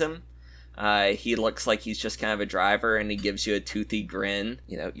recognize him. He looks like he's just kind of a driver, and he gives you a toothy grin.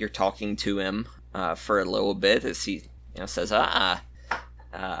 You're talking to him for a little bit as he says,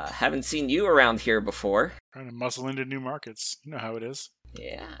 haven't seen you around here before. Trying to muscle into new markets. You know how it is.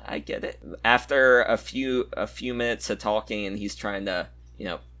 Yeah, I get it. After a few minutes of talking, and he's trying to,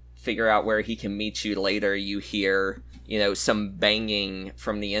 figure out where he can meet you later, you hear, some banging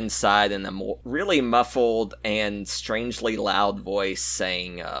from the inside and a really muffled and strangely loud voice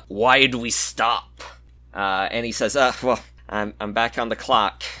saying, "Why'd we stop?" And he says, well, I'm back on the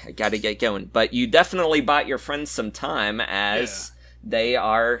clock. I gotta get going. But you definitely bought your friends some time as... Yeah. They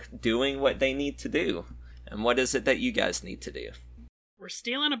are doing what they need to do. And what is it that you guys need to do? We're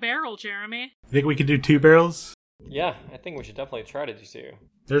stealing a barrel, Jeremy. You think we could do 2 barrels? Yeah, I think we should definitely try to do 2.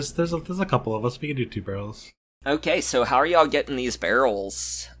 There's a couple of us. We can do 2 barrels. Okay, so how are y'all getting these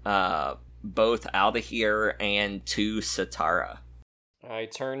barrels both out of here and to Satara? I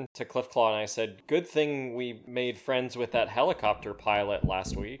turned to Cliffclaw and I said, "Good thing we made friends with that helicopter pilot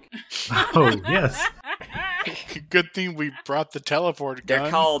last week." Oh, yes. Good thing we brought the teleport gun.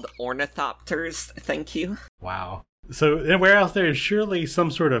 They're called ornithopters, thank you. Wow. So in a warehouse there is surely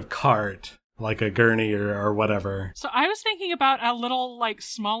some sort of cart, like a gurney or whatever. So I was thinking about a little,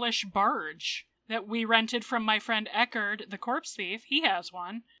 smallish barge that we rented from my friend Eckerd, the corpse thief. He has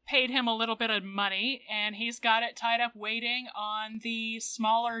one. Paid him a little bit of money, and he's got it tied up waiting on the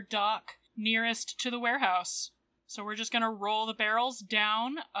smaller dock nearest to the warehouse. So we're just going to roll the barrels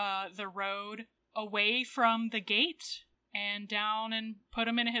down the road away from the gate and down and put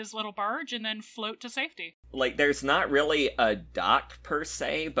him in his little barge and then float to safety. There's not really a dock per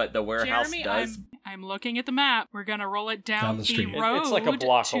se, but the warehouse Jeremy, does. I'm looking at the map. We're going to roll it down the street. road it's like a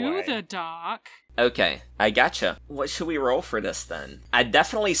block to away. the dock. Okay, I gotcha. What should we roll for this then? I'd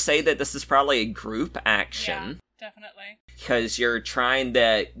definitely say that this is probably a group action. Yeah, definitely. Because you're trying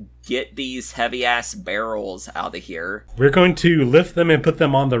to get these heavy-ass barrels out of here. We're going to lift them and put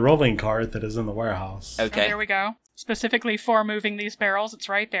them on the rolling cart that is in the warehouse. Okay. Oh, there we go. Specifically for moving these barrels, it's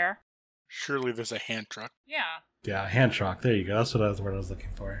right there. Surely there's a hand truck. Yeah. Yeah, hand truck. There you go. That's what I was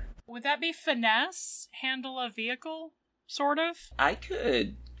looking for. Would that be finesse? Handle a vehicle? Sort of? I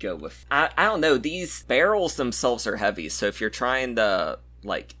could go with... I don't know. These barrels themselves are heavy, so if you're trying to,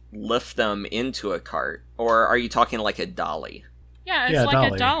 lift them into a cart, or are you talking like a dolly? Yeah, it's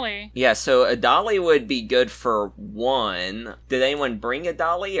like a dolly. Yeah, so a dolly would be good for 1. Did anyone bring a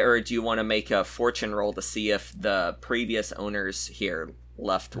dolly, or do you want to make a fortune roll to see if the previous owners here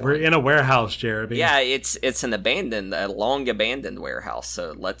left one? We're in a warehouse, Jeremy. Yeah, it's a long abandoned warehouse,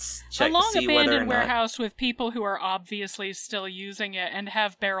 so let's check to see whether or not... A long abandoned warehouse with people who are obviously still using it and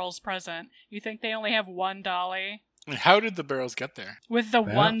have barrels present. You think they only have 1 dolly? And how did the barrels get there? With the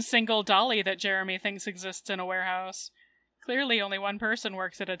one single dolly that Jeremy thinks exists in a warehouse. Clearly only one person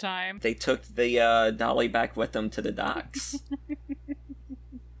works at a time. They took the dolly back with them to the docks.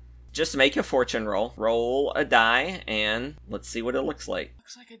 Just make a fortune roll. Roll a die, and let's see what it looks like.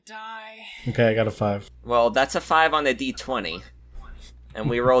 Looks like a die. Okay, I got a 5. Well, that's a 5 on a d20. And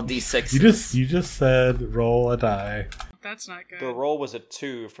we rolled d6s. You just said roll a die. That's not good. The roll was a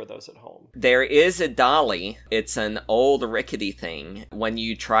 2 for those at home. There is a dolly. It's an old rickety thing. When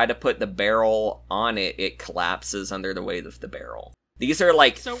you try to put the barrel on it, it collapses under the weight of the barrel. These are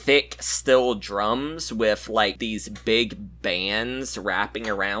thick steel drums with these big bands wrapping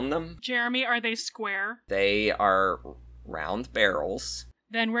around them. Jeremy, are they square? They are round barrels.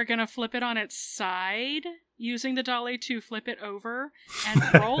 Then we're gonna flip it on its side, using the dolly to flip it over and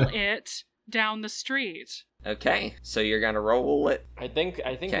roll it down the street. Okay, so you're gonna roll it. I think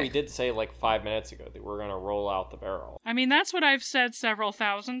Okay. we did say like 5 minutes ago that we're gonna roll out the barrel. I mean, that's what I've said several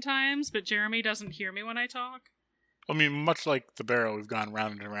thousand times, but Jeremy doesn't hear me when I talk. I mean, much like the barrel, we've gone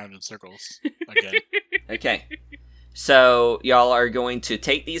round and around in circles again. Okay. So y'all are going to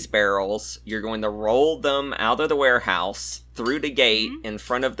take these barrels, you're going to roll them out of the warehouse, through the gate, in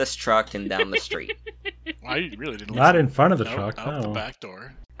front of this truck, and down the street. I really didn't Not listen. in front of the Nope, truck, out the no. back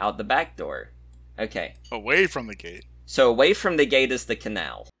door. Out the back door. Okay. Away from the gate. So away from the gate is the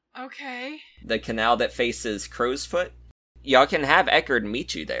canal. Okay. The canal that faces Crow's Foot. Y'all can have Eckerd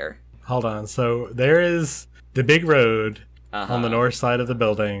meet you there. Hold on. So there is the big road Uh-huh. on the north side of the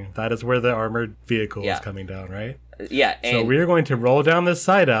building. That is where the armored vehicle Yeah. is coming down, right? Yeah, and So we're going to roll down this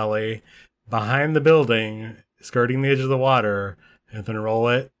side alley behind the building, skirting the edge of the water, and then roll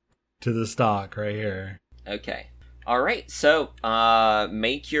it to the stock right here. okay. All right. So,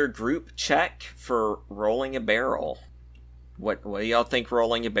 make your group check for rolling a barrel. What do y'all think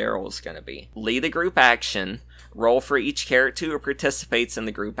rolling a barrel is going to be? Lead a group action. Roll for each character who participates in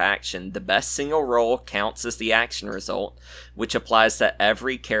the group action. The best single roll counts as the action result, which applies to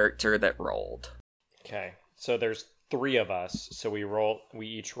every character that rolled. Okay, so there's 3 of us. So we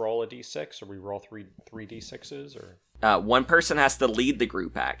each roll a d6, or we roll three d6s, or One person has to lead the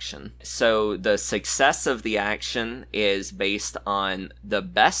group action. So the success of the action is based on the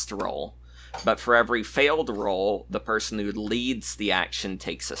best roll, but for every failed roll, the person who leads the action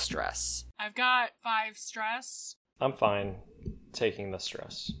takes a stress. I've got 5 stress. I'm fine taking the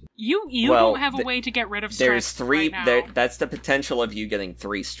stress. You Well, don't have a way to get rid of stress. There's 3. right now. That's the potential of you getting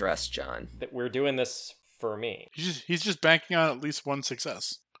 3 stress, John. That we're doing this for me. He's just banking on at least one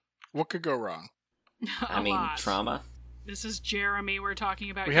success. What could go wrong? I mean, lot. trauma. This is Jeremy we're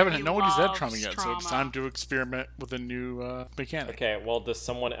talking about. We here. haven't. He Nobody's had loves trauma yet, so it's time to experiment with a new mechanic. Okay, well, does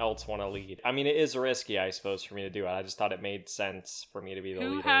someone else want to lead? I mean, it is risky, I suppose, for me to do it. I just thought it made sense for me to be the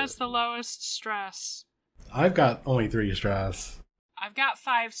Who leader. has the lowest stress? I've got only 3 stress. I've got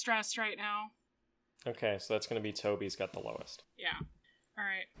 5 stress right now. Okay, so that's going to be Toby's got the lowest. Yeah. All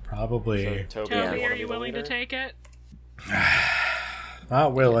right. Probably. So, Toby, Toby, you wanna are be you the willing to leader? take it?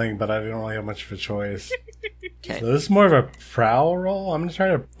 Not willing, but I don't really have much of a choice. Okay. So this is more of a prowl roll? I'm going to try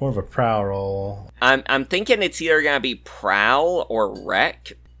to more of a prowl roll. I'm thinking it's either gonna be prowl or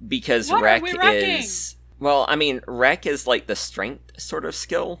wreck, because What are wreck we wrecking? is wreck is like the strength sort of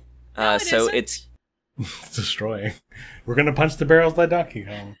skill. No, it so isn't. it's It's destroying. We're going to punch the barrels like Donkey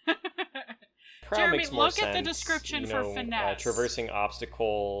Kong. Prowl Jeremy, makes more look at the sense, description you for know, finesse. traversing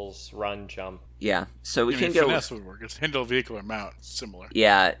obstacles, run, jump. yeah. So we I can mean, go. finesse would work. It's handle vehicle or mount. Similar.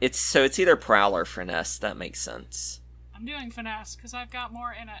 Yeah, it's either prowl or finesse. That makes sense. I'm doing finesse because I've got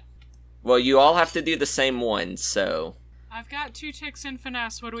more in it. Well, you all have to do the same one. So I've got 2 ticks in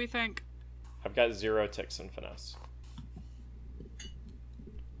finesse. What do we think? I've got 0 ticks in finesse.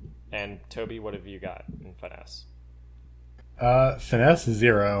 And Toby, what have you got in finesse? Finesse is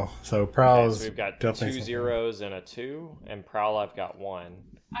 0, so prowl Okay, is so we've got definitely 2 something. zeros and a 2, and prowl I've got 1.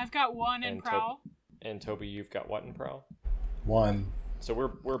 I've got 1 in And prowl. And Toby, you've got what in prowl? 1. So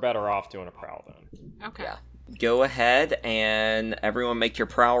we're better off doing a prowl then. Okay. yeah, go ahead and everyone make your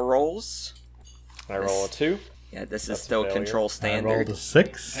prowl rolls. I roll a 2. Yeah, this is That's a still failure. control I standard. rolled a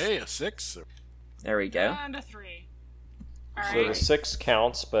 6. Hey, a 6. There we go. And a 3. So Alright. the 6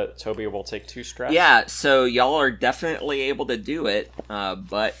 counts, but Toby will take 2 stress. Yeah, so y'all are definitely able to do it,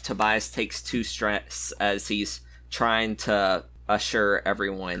 but Tobias takes 2 stress as he's trying to usher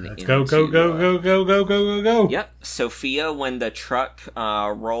everyone Let's into... go, go, go, go, go, go, go, go, go. Yep, Sophia, when the truck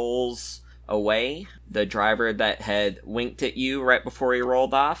rolls away, the driver that had winked at you right before he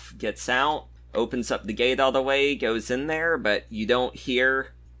rolled off gets out, opens up the gate all the way, goes in there, but you don't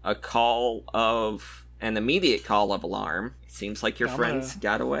hear a call of... an immediate call of alarm. It seems like your I'm friends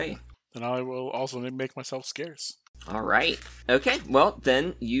got away. Then I will also make myself scarce. All right. Okay. Well,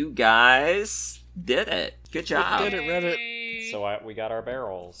 then you guys did it. Good job. did it, Reddit. Yay. So we got our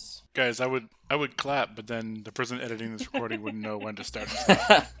barrels. Guys, I would clap, but then the person editing this recording wouldn't know when to start.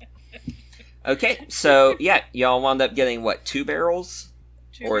 Okay. So yeah, y'all wound up getting what, 2 barrels?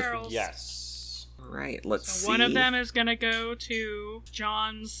 2 or- barrels. Yes. All right. Let's So see. one of them is gonna go to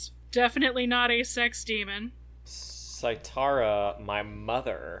John's definitely not a sex demon. Saitara, my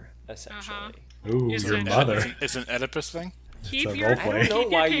mother, essentially. Ooh, Is your it- mother. It's an Oedipus thing. Keep a your, roleplay. I don't know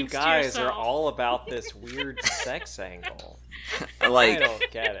keep your why you kinks to guys are yourself. all about this weird sex angle. Like, I don't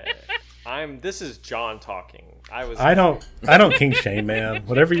get it. This is John talking. I don't kink shame, man.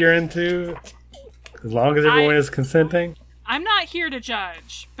 Whatever you're into, as long as everyone is consenting. I'm not here to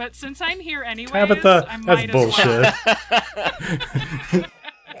judge, but since I'm here anyways, Tabitha, I that's might as bullshit. well.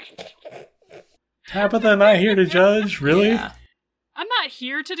 Tabitha and I here to judge, really? Yeah. I'm not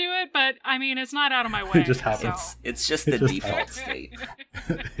here to do it, but I mean, it's not out of my way. It just happens. so- It's just the It just default happens. state.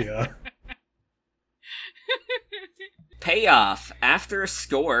 Yeah. Payoff. After a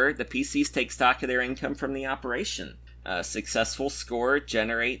score, the PCs take stock of their income from the operation. A successful score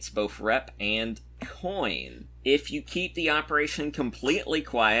generates both rep and coin. If you keep the operation completely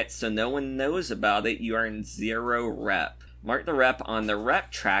quiet so no one knows about it, you earn 0 rep. Mark the rep on the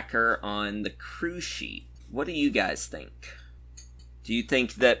rep tracker on the crew sheet. What do you guys think? Do you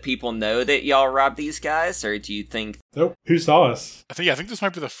think that people know that y'all robbed these guys, or do you think... Nope. Who saw us? I think this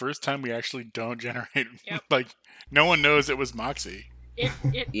might be the first time we actually don't generate. Yep. Like, no one knows it was Moxie. It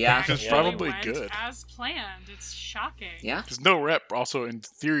Yeah. actually It's probably went good. as planned. It's shocking. Yeah? Because no rep also, in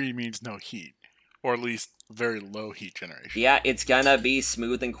theory, means no heat. Or at least very low heat generation. Yeah, it's gonna be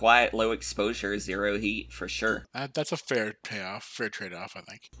smooth and quiet, low exposure, 0 heat, for sure. That's a fair payoff, fair trade-off, I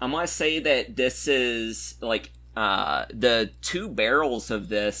think. I'm gonna say that this is, like, the 2 barrels of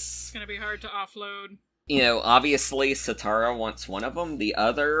this... It's gonna be hard to offload. You know, obviously Satara wants one of them. The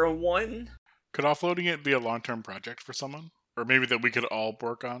other one... Could offloading it be a long-term project for someone? Or maybe that we could all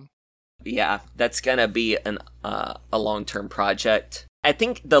work on? Yeah, that's gonna be a long-term project. I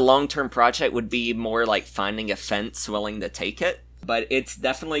think the long-term project would be more like finding a fence willing to take it, but it's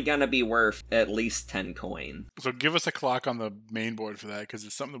definitely gonna be worth at least 10 coin. So give us a clock on the main board for that, because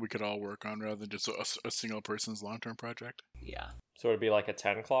it's something that we could all work on rather than just a single person's long-term project. Yeah. So it'd be like a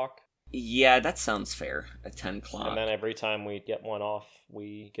 10 clock. Yeah, that sounds fair. A 10 clock. And then every time we get one off,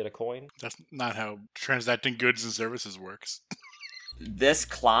 we get a coin. That's not how transacting goods and services works. This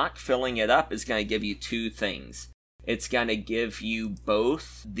clock, filling it up, is going to give you 2 things. It's going to give you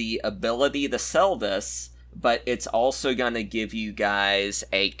both the ability to sell this, but it's also going to give you guys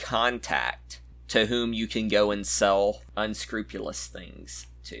a contact to whom you can go and sell unscrupulous things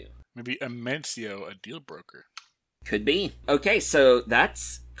to. Maybe Imencio, a deal broker. Could be. Okay, so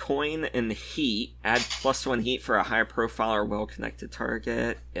that's coin and heat. Add +1 heat for a high profile or well-connected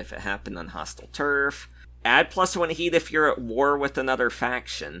target if it happened on hostile turf. Add +1 heat if you're at war with another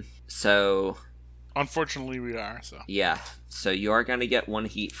faction. So, Unfortunately, we are, so. yeah. So you are going to get 1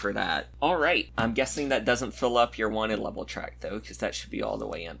 heat for that. Alright, I'm guessing that doesn't fill up your wanted level track, though, because that should be all the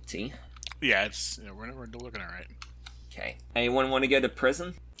way empty. Yeah, it's we're looking alright. Okay. Anyone want to go to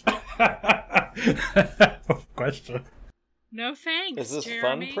prison? Question. No thanks, Is this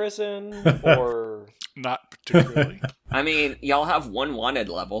Jeremy. fun prison or Not particularly. I mean, y'all have 1 wanted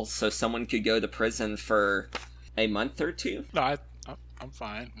level, so someone could go to prison for a month or 2. No, I'm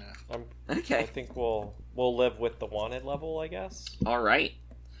fine. Yeah. I Okay. think we'll live with the wanted level, I guess. Alright.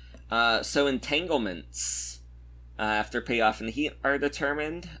 So entanglements. After payoff and heat are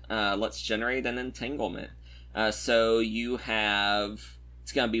determined, let's generate an entanglement. So you have...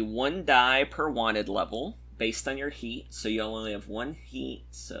 It's going to be 1 die per wanted level, based on your heat. So you only have 1 heat.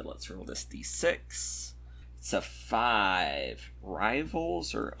 So let's roll this d6. It's a 5.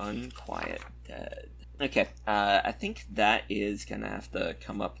 Rivals or Unquiet Dead. Okay, I think that is going to have to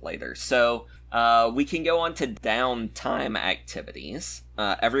come up later. So, we can go on to downtime activities.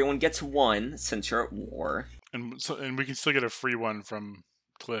 Everyone gets 1 since you're at war. And we can still get a free one from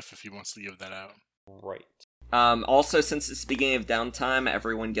Cliff if he wants to give that out. Right. Also, since it's the beginning of downtime,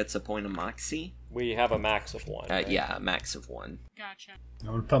 everyone gets a point of Moxie. We have a max of 1. Right? Yeah, a max of 1. Gotcha.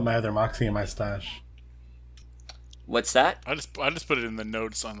 I would put my other Moxie in my stash. What's that? I just put it in the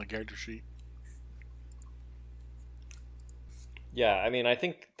notes on the character sheet. Yeah, I mean, I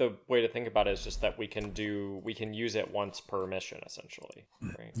think the way to think about it is just that we can use it once per mission, essentially.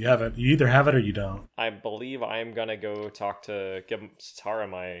 Right? You have it. You either have it or you don't. I believe I am gonna go give Satara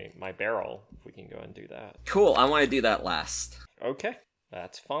my barrel, if we can go and do that. Cool, I want to do that last. Okay,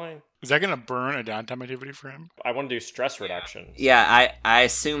 that's fine. Is that going to burn a downtime activity for him? I want to do stress reduction. Yeah, I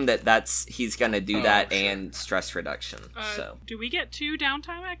assume he's gonna do Oh, that sure. and stress reduction. So Do we get 2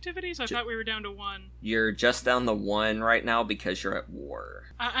 downtime activities? I thought we were down to 1. you're just down the 1 right now because you're at war.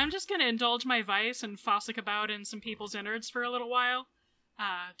 I'm just gonna indulge my vice and fossick about in some people's innards for a little while,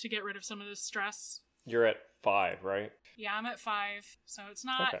 to get rid of some of this stress. You're at 5, right? Yeah, I'm at 5, so it's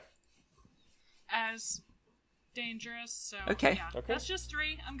not Okay. as dangerous. So Okay. yeah, Okay. that's just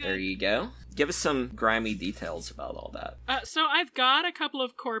 3. I'm good. There you go. Give us some grimy details about all that. So I've got a couple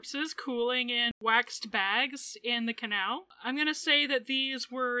of corpses cooling in waxed bags in the canal. I'm gonna say that these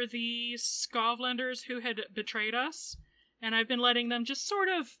were the Skovlanders who had betrayed us, and I've been letting them just sort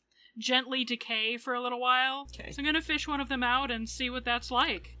of gently decay for a little while. Okay. So I'm gonna fish one of them out and see what that's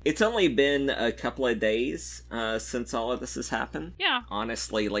like. It's only been a couple of days since all of this has happened. Yeah.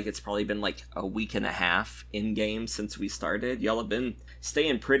 Honestly, like, it's probably been like a week and a half in-game since we started. Y'all have been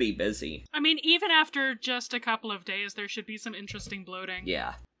staying pretty busy. I mean, even after just a couple of days, there should be some interesting bloating.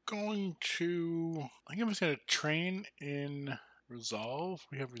 Yeah. I think I'm just going to train in Resolve.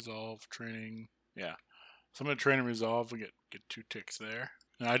 We have Resolve training. Yeah. So I'm going to train in Resolve. We get 2 ticks there.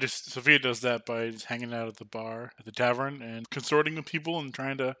 And Sophia does that by just hanging out at the bar, at the tavern, and consorting with people and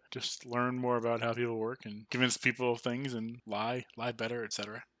trying to just learn more about how people work and convince people of things and lie better,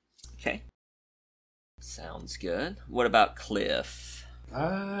 etc. Okay. Sounds good. What about Cliff?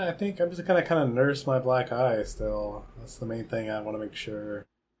 I think I'm just gonna kind of nurse my black eye still. That's the main thing I want to make sure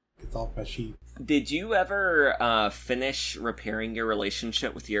gets off my sheet. Did you ever finish repairing your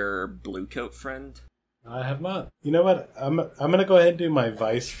relationship with your blue coat friend? I have not. You know what? I'm gonna go ahead and do my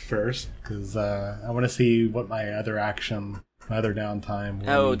vice first because I want to see what my other downtime.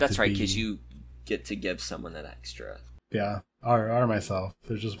 Oh, that's right, because you get to give someone an extra. Yeah, or myself.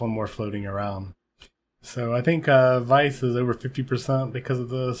 There's just one more floating around. So I think vice is over 50% because of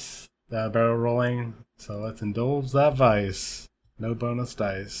this barrel rolling. So let's indulge that vice. No bonus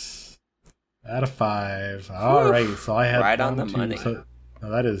dice. Out of 5. All right, so I had right on the money. So,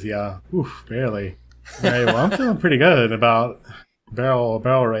 that is, yeah. Oof, barely. All right, well, I'm feeling pretty good about barrel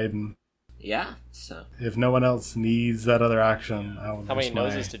raiding. Yeah, so. If no one else needs that other action, I'll. How many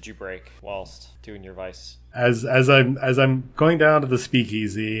noses did you break whilst doing your vice? As I'm going down to the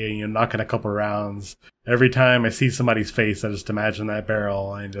speakeasy and knocking a couple rounds, every time I see somebody's face, I just imagine that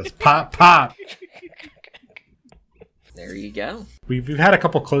barrel and just pop, pop. There you go. We've had a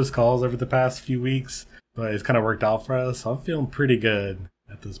couple close calls over the past few weeks, but it's kind of worked out for us. So I'm feeling pretty good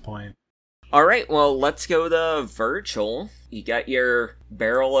at this point. All right, well, let's go to Virgil. You got your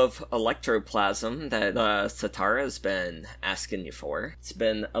barrel of electroplasm that Satara's been asking you for. It's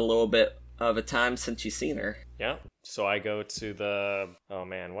been a little bit of a time since you've seen her. Yeah. So I go to the, oh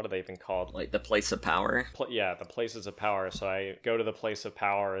man, what are they even called? Like the place of power? Yeah, the places of power. So I go to the place of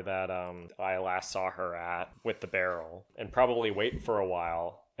power that I last saw her at with the barrel and probably wait for a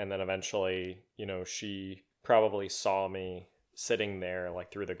while. And then eventually, she probably saw me sitting there like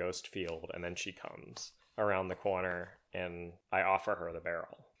through the ghost field, and then she comes around the corner and I offer her the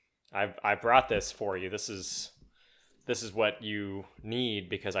barrel. I brought this for you. This is what you need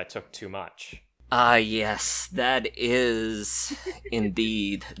because I took too much. Yes, that is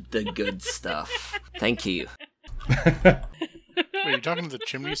indeed the good stuff. Thank you. Wait, you talking to the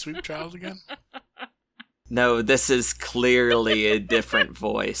chimney sweep child again? No, this is clearly a different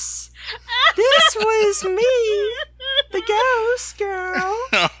voice. This was me, the ghost girl.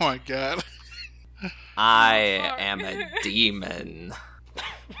 Oh my god. I am a demon.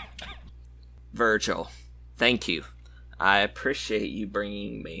 Virgil, thank you. I appreciate you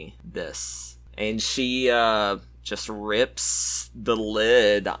bringing me this. And she just rips the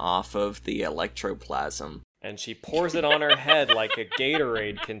lid off of the electroplasm. And she pours it on her head like a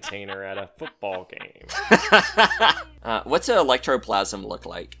Gatorade container at a football game. What's an electroplasm look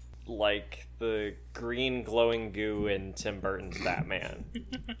like? Like the green glowing goo in Tim Burton's Batman.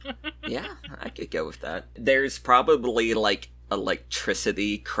 Yeah, I could go with that. There's probably like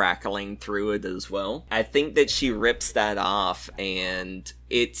electricity crackling through it as well. I think that she rips that off and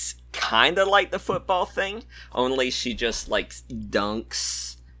it's kind of like the football thing, only she just like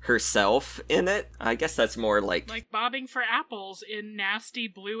dunks herself in it. I guess that's more like bobbing for apples in nasty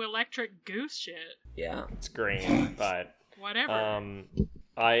blue electric goose shit. Yeah. It's green, but whatever.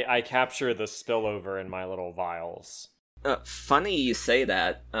 I capture the spillover in my little vials. Funny you say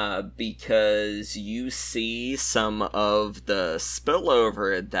that, because you see some of the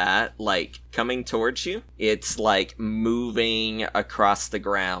spillover that, like, coming towards you. It's, like, moving across the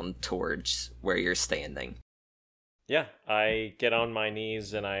ground towards where you're standing. Yeah, I get on my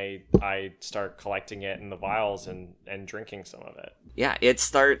knees and I start collecting it in the vials and drinking some of it. Yeah, it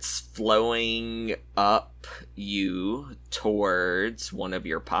starts flowing up you towards one of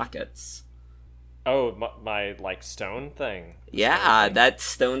your pockets. Oh, my like stone thing? Yeah, that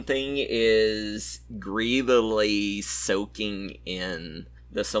stone thing is greedily soaking in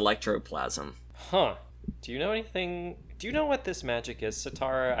this electroplasm. Huh. Do you know anything? Do you know what this magic is,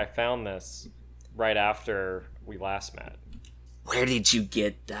 Satara? I found this right after we last met. Where did you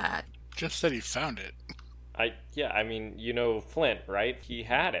get that? Just said he found it. I mean, Flint, right? He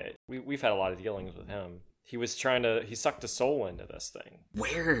had it. We've had a lot of dealings with him. He sucked a soul into this thing.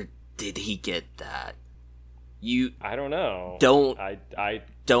 Where did he get that? I don't know.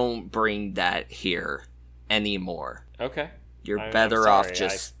 Don't bring that here anymore. Okay. You're better off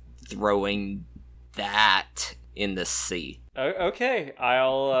just throwing that in the sea. Okay,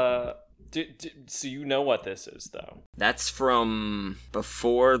 I'll. So you know what this is, though. That's from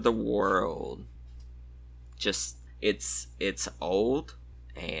before the world. Just it's old,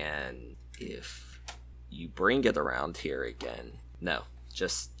 and if you bring it around here again, no,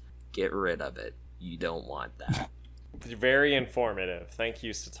 just get rid of it. You don't want that. Very informative. Thank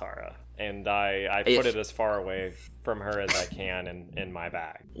you, Satara. And I put it as far away from her as I can in my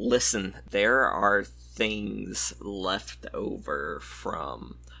bag. Listen, there are things left over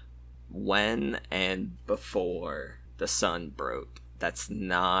from when and before the sun broke. That's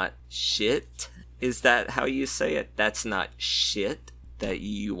not shit. Is that how you say it? That's not shit that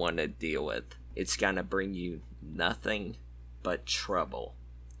you want to deal with. It's gonna bring you nothing but trouble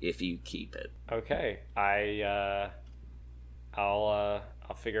if you keep it. Okay, I'll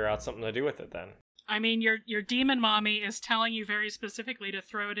figure out something to do with it then. I mean, your demon mommy is telling you very specifically to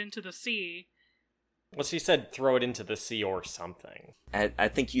throw it into the sea. Well, she said throw it into the sea or something. I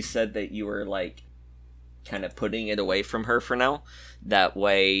think you said that you were, like, kind of putting it away from her for now. That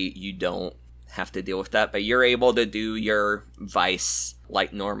way you don't have to deal with that, but you're able to do your vice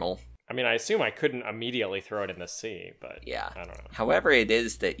like normal. I mean, I assume I couldn't immediately throw it in the sea, but yeah. I don't know. However it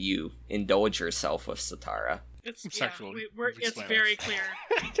is that you indulge yourself with Satara. It's sexual. It's very clear.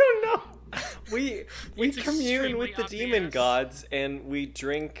 I don't know. We It's commune with the extremely demon obvious. gods, and we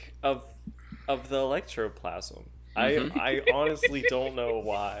drink of the electroplasm. Mhm. I honestly don't know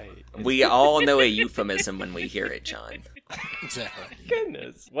why. We all know a euphemism when we hear it, John. Exactly.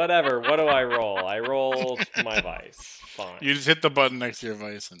 Goodness. Whatever. What do I roll? I rolled my vice. Fine. You just hit the button next to your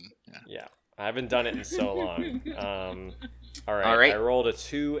vice, and yeah. Yeah. I haven't done it in so long. All right. All right. I rolled a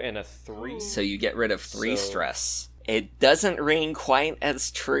 2 and a 3. So you get rid of 3 So- stress. It doesn't ring quite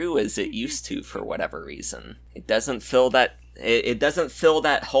as true as it used to for whatever reason. It doesn't fill that. It doesn't fill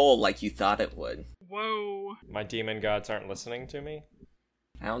that hole like you thought it would. Whoa. My demon gods aren't listening to me?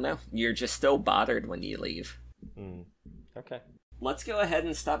 I don't know. You're just still bothered when you leave. Okay. Let's go ahead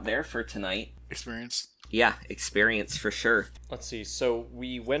and stop there for tonight. Experience. Yeah, experience for sure. Let's see. So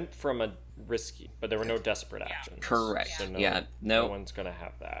we went from a risky, but there were no desperate actions. Correct. So Yeah, no no one's gonna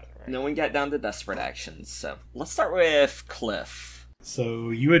have that. Right? no one got down to desperate actions. So let's start with Cliff. So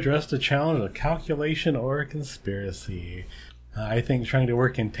you addressed a challenge of calculation or a conspiracy. I think trying to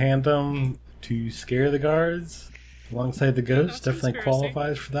work in tandem to scare the guards alongside the ghost that's definitely conspiracy.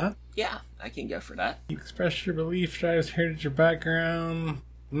 qualifies for that. Yeah, I can go for that. You express your belief drives heritage or background.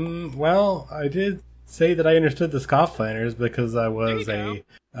 Well, I did say that I understood the Scofflanders because I was There you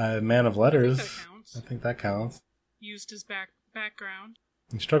a man of letters. That counts. I think that counts. Used as background.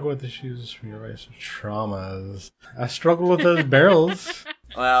 You struggle with issues from your race or traumas. I struggle with those barrels.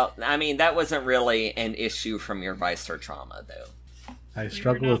 Well, I mean, that wasn't really an issue from your vice or trauma, though. I We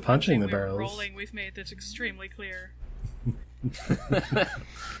struggle were with not punching the we were barrels. rolling. We've made this extremely clear.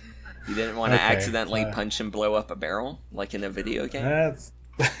 You didn't want to Okay, accidentally punch and blow up a barrel, like in a video game? That's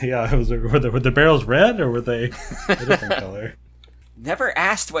yeah. Were the barrels red or were they a different color? Never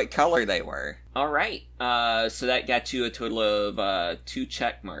asked what color they were. Alright, so that got you a total of 2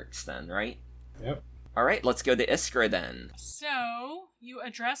 check marks then, right? Yep. Alright, let's go to Iskra then. So, you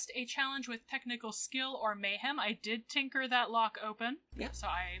addressed a challenge with technical skill or mayhem. I did tinker that lock open. Yeah. So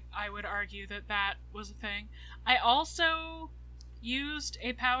I would argue that that was a thing. I also used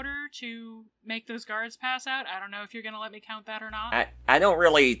a powder to make those guards pass out. I don't know if you're going to let me count that or not. I don't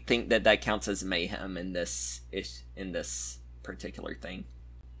really think that counts as mayhem in this particular thing.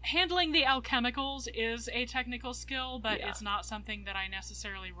 Handling the alchemicals is a technical skill, but Yeah. it's not something that I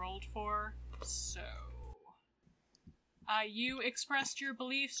necessarily rolled for. So, you expressed your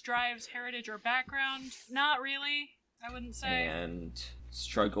beliefs, drives, heritage, or background. Not really, I wouldn't say. And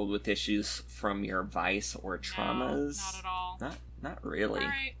struggled with issues from your vice or traumas? No, not at all. Not really.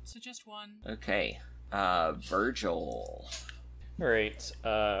 Alright, so just one. Okay. Virgil. All right.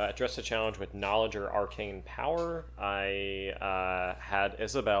 Address a challenge with knowledge or arcane power. I had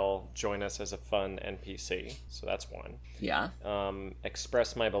Isabel join us as a fun NPC, so that's one. Yeah.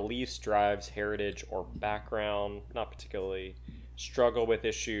 Express my beliefs, drives, heritage, or background. Not particularly. Struggle with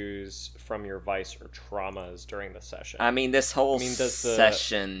issues from your vice or traumas during the session. I mean, this whole does the-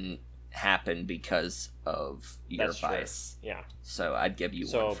 session happened because of your That's true. vice. Yeah. So I'd give you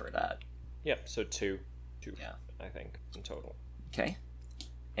So- one for that. Yep. So two. Yeah. I think in total. Okay.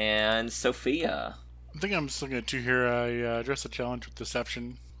 And Sophia. I think I'm just looking at 2 here. I addressed the challenge with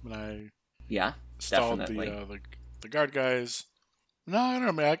deception when I Yeah, stalled definitely. the guard guys. No, I don't know.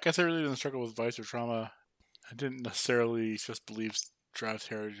 I mean, I guess I really didn't struggle with vice or trauma. I didn't necessarily just believe drives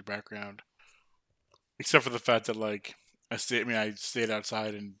heritage background, except for the fact that like I stayed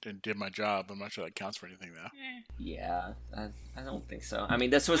outside and did my job. I'm not sure that counts for anything though. Yeah, I don't think so. I mean,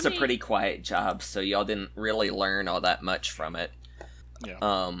 this was a pretty quiet job, so y'all didn't really learn all that much from it.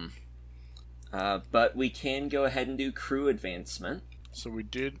 Yeah. But we can go ahead and do crew advancement. So we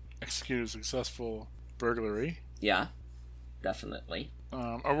did execute a successful burglary. Yeah, definitely.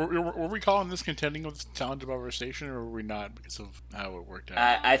 Were we calling this contending with the challenge above our station, or were we not because of how it worked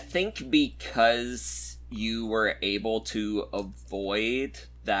out? I think because you were able to avoid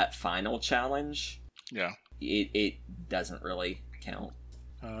that final challenge, yeah, it doesn't really count.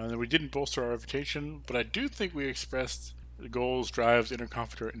 And we didn't bolster our reputation, but I do think we expressed the goals, drives, inner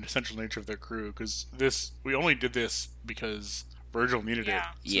conflict, and essential nature of their crew, because we only did this because Virgil needed it.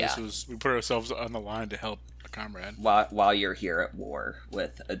 So we put ourselves on the line to help a comrade. While you're here at war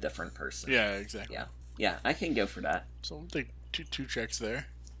with a different person. Yeah, exactly. Yeah, I can go for that. So we'll take two checks there.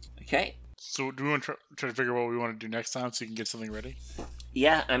 Okay. So do we want to try to figure out what we want to do next time so you can get something ready?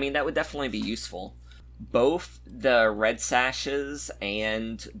 Yeah, I mean, that would definitely be useful. Both the red sashes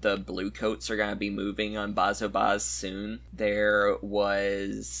and the blue coats are going to be moving on Bazobaz soon. There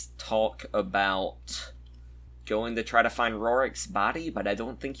was talk about going to try to find Rorik's body, but I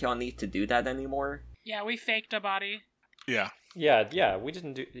don't think y'all need to do that anymore. Yeah, we faked a body. Yeah. Yeah, we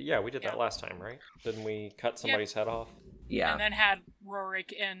did that last time, right? Didn't we cut somebody's head off? Yeah. And then had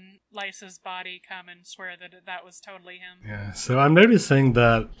Rorik in Lysa's body come and swear that was totally him. Yeah, so I'm noticing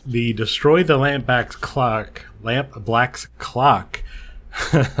that the destroy the Lampblack's clock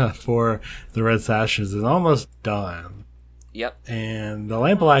for the Red Sashes is almost done. Yep. And the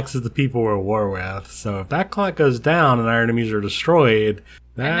Lampblacks is the people we're at war with, so if that clock goes down and our enemies are destroyed,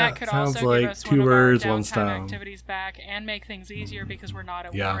 that could sounds also like give us two one of our birds, one downtime stone. Activities back and make things easier because we're not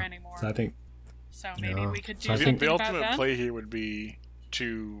at Yeah, war anymore. so I think So maybe we could do So I something think the about ultimate that. play here would be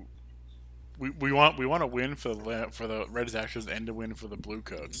to we want to win for the Red Sashes and to win for the Blue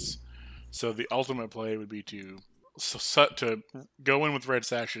Coats. So the ultimate play would be to go in with Red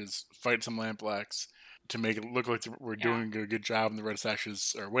Sashes, fight some Lampblacks to make it look like we're doing a good job and the Red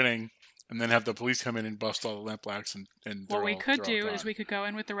Sashes are winning, and then have the police come in and bust all the Lampblacks and What we could do is we could go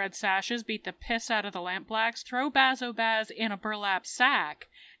in with the Red Sashes, beat the piss out of the Lampblacks, throw Bazobaz in a burlap sack,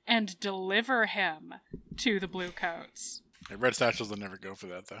 and deliver him to the Blue Coats. The Red Sashes will never go for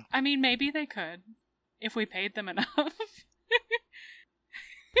that though. I mean, maybe they could, if we paid them enough.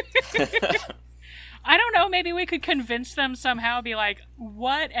 I don't know, maybe we could convince them somehow, be like,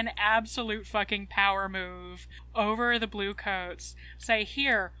 what an absolute fucking power move over the Blue Coats. Say,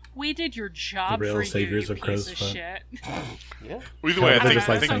 here, we did your job The real for saviors you, of piece of Crowsfoot. shit. Yeah. Either way, I think that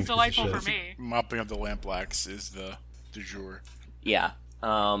I sounds think delightful for shit. me. mopping up the Lampblacks is the du jour. Yeah.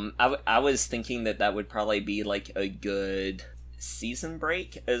 I was thinking that would probably be like a good season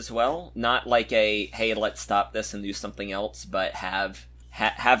break as well. Not like a, hey, let's stop this and do something else, but have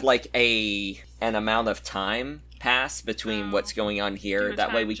like an amount of time pass between what's going on here. Do a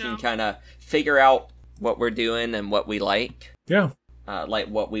That way time we jump. can kind of figure out what we're doing and what we like. yeah. Like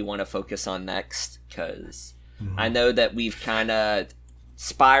what we want to focus on next, because I know that we've kind of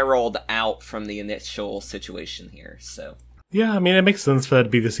spiraled out from the initial situation here, so... Yeah, I mean, it makes sense for that to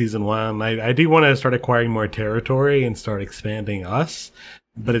be the season one. I do want to start acquiring more territory and start expanding us,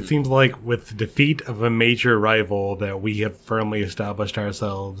 but it seems like with the defeat of a major rival that we have firmly established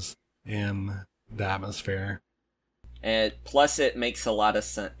ourselves in the atmosphere. And plus, it makes a lot of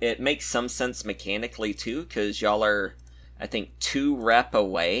sense. It makes some sense mechanically too, because y'all are, I think, 2 rep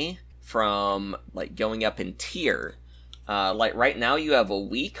away from like going up in tier. Like right now, you have a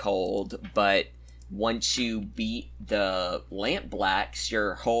weak hold, but once you beat the Lampblacks,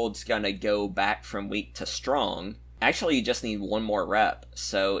 your hold's gonna go back from weak to strong. Actually, you just need 1 more rep.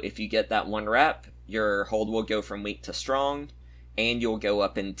 So if you get that 1 rep, your hold will go from weak to strong, and you'll go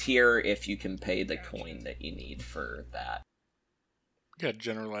up in tier if you can pay the coin that you need for that. Got a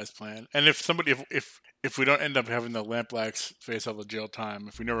generalized plan. And if somebody, if we don't end up having the Lampblacks face all the jail time,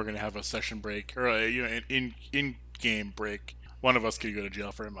 if we know we're going to have a session break or an in-game break, one of us could go to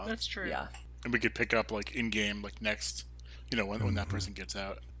jail for a month. That's true. Yeah. And we could pick up like in-game, like next, when that person gets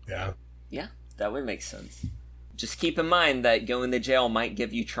out. Yeah. Yeah, that would make sense. Just keep in mind that going to jail might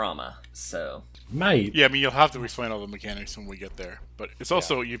give you trauma, so... Might. Yeah, I mean, you'll have to explain all the mechanics when we get there. But it's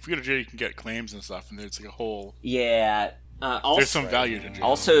also, if you go to jail, you can get claims and stuff, and there's like a whole... Yeah, also... There's some value to jail.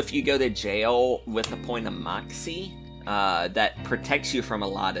 Also, if you go to jail with a point of Moxie, that protects you from a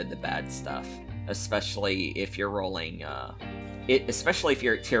lot of the bad stuff. Especially if you're rolling, especially if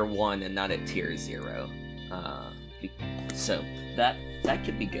you're at tier 1 and not at tier 0. So, that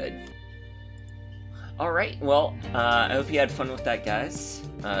could be good. All right. Well, I hope you had fun with that, guys.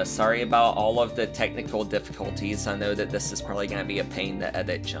 Sorry about all of the technical difficulties. I know that this is probably going to be a pain to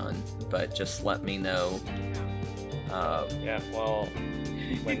edit, John, but just let me know. Yeah, well,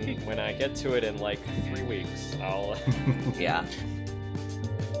 when I get to it in like 3 weeks, I'll... Yeah.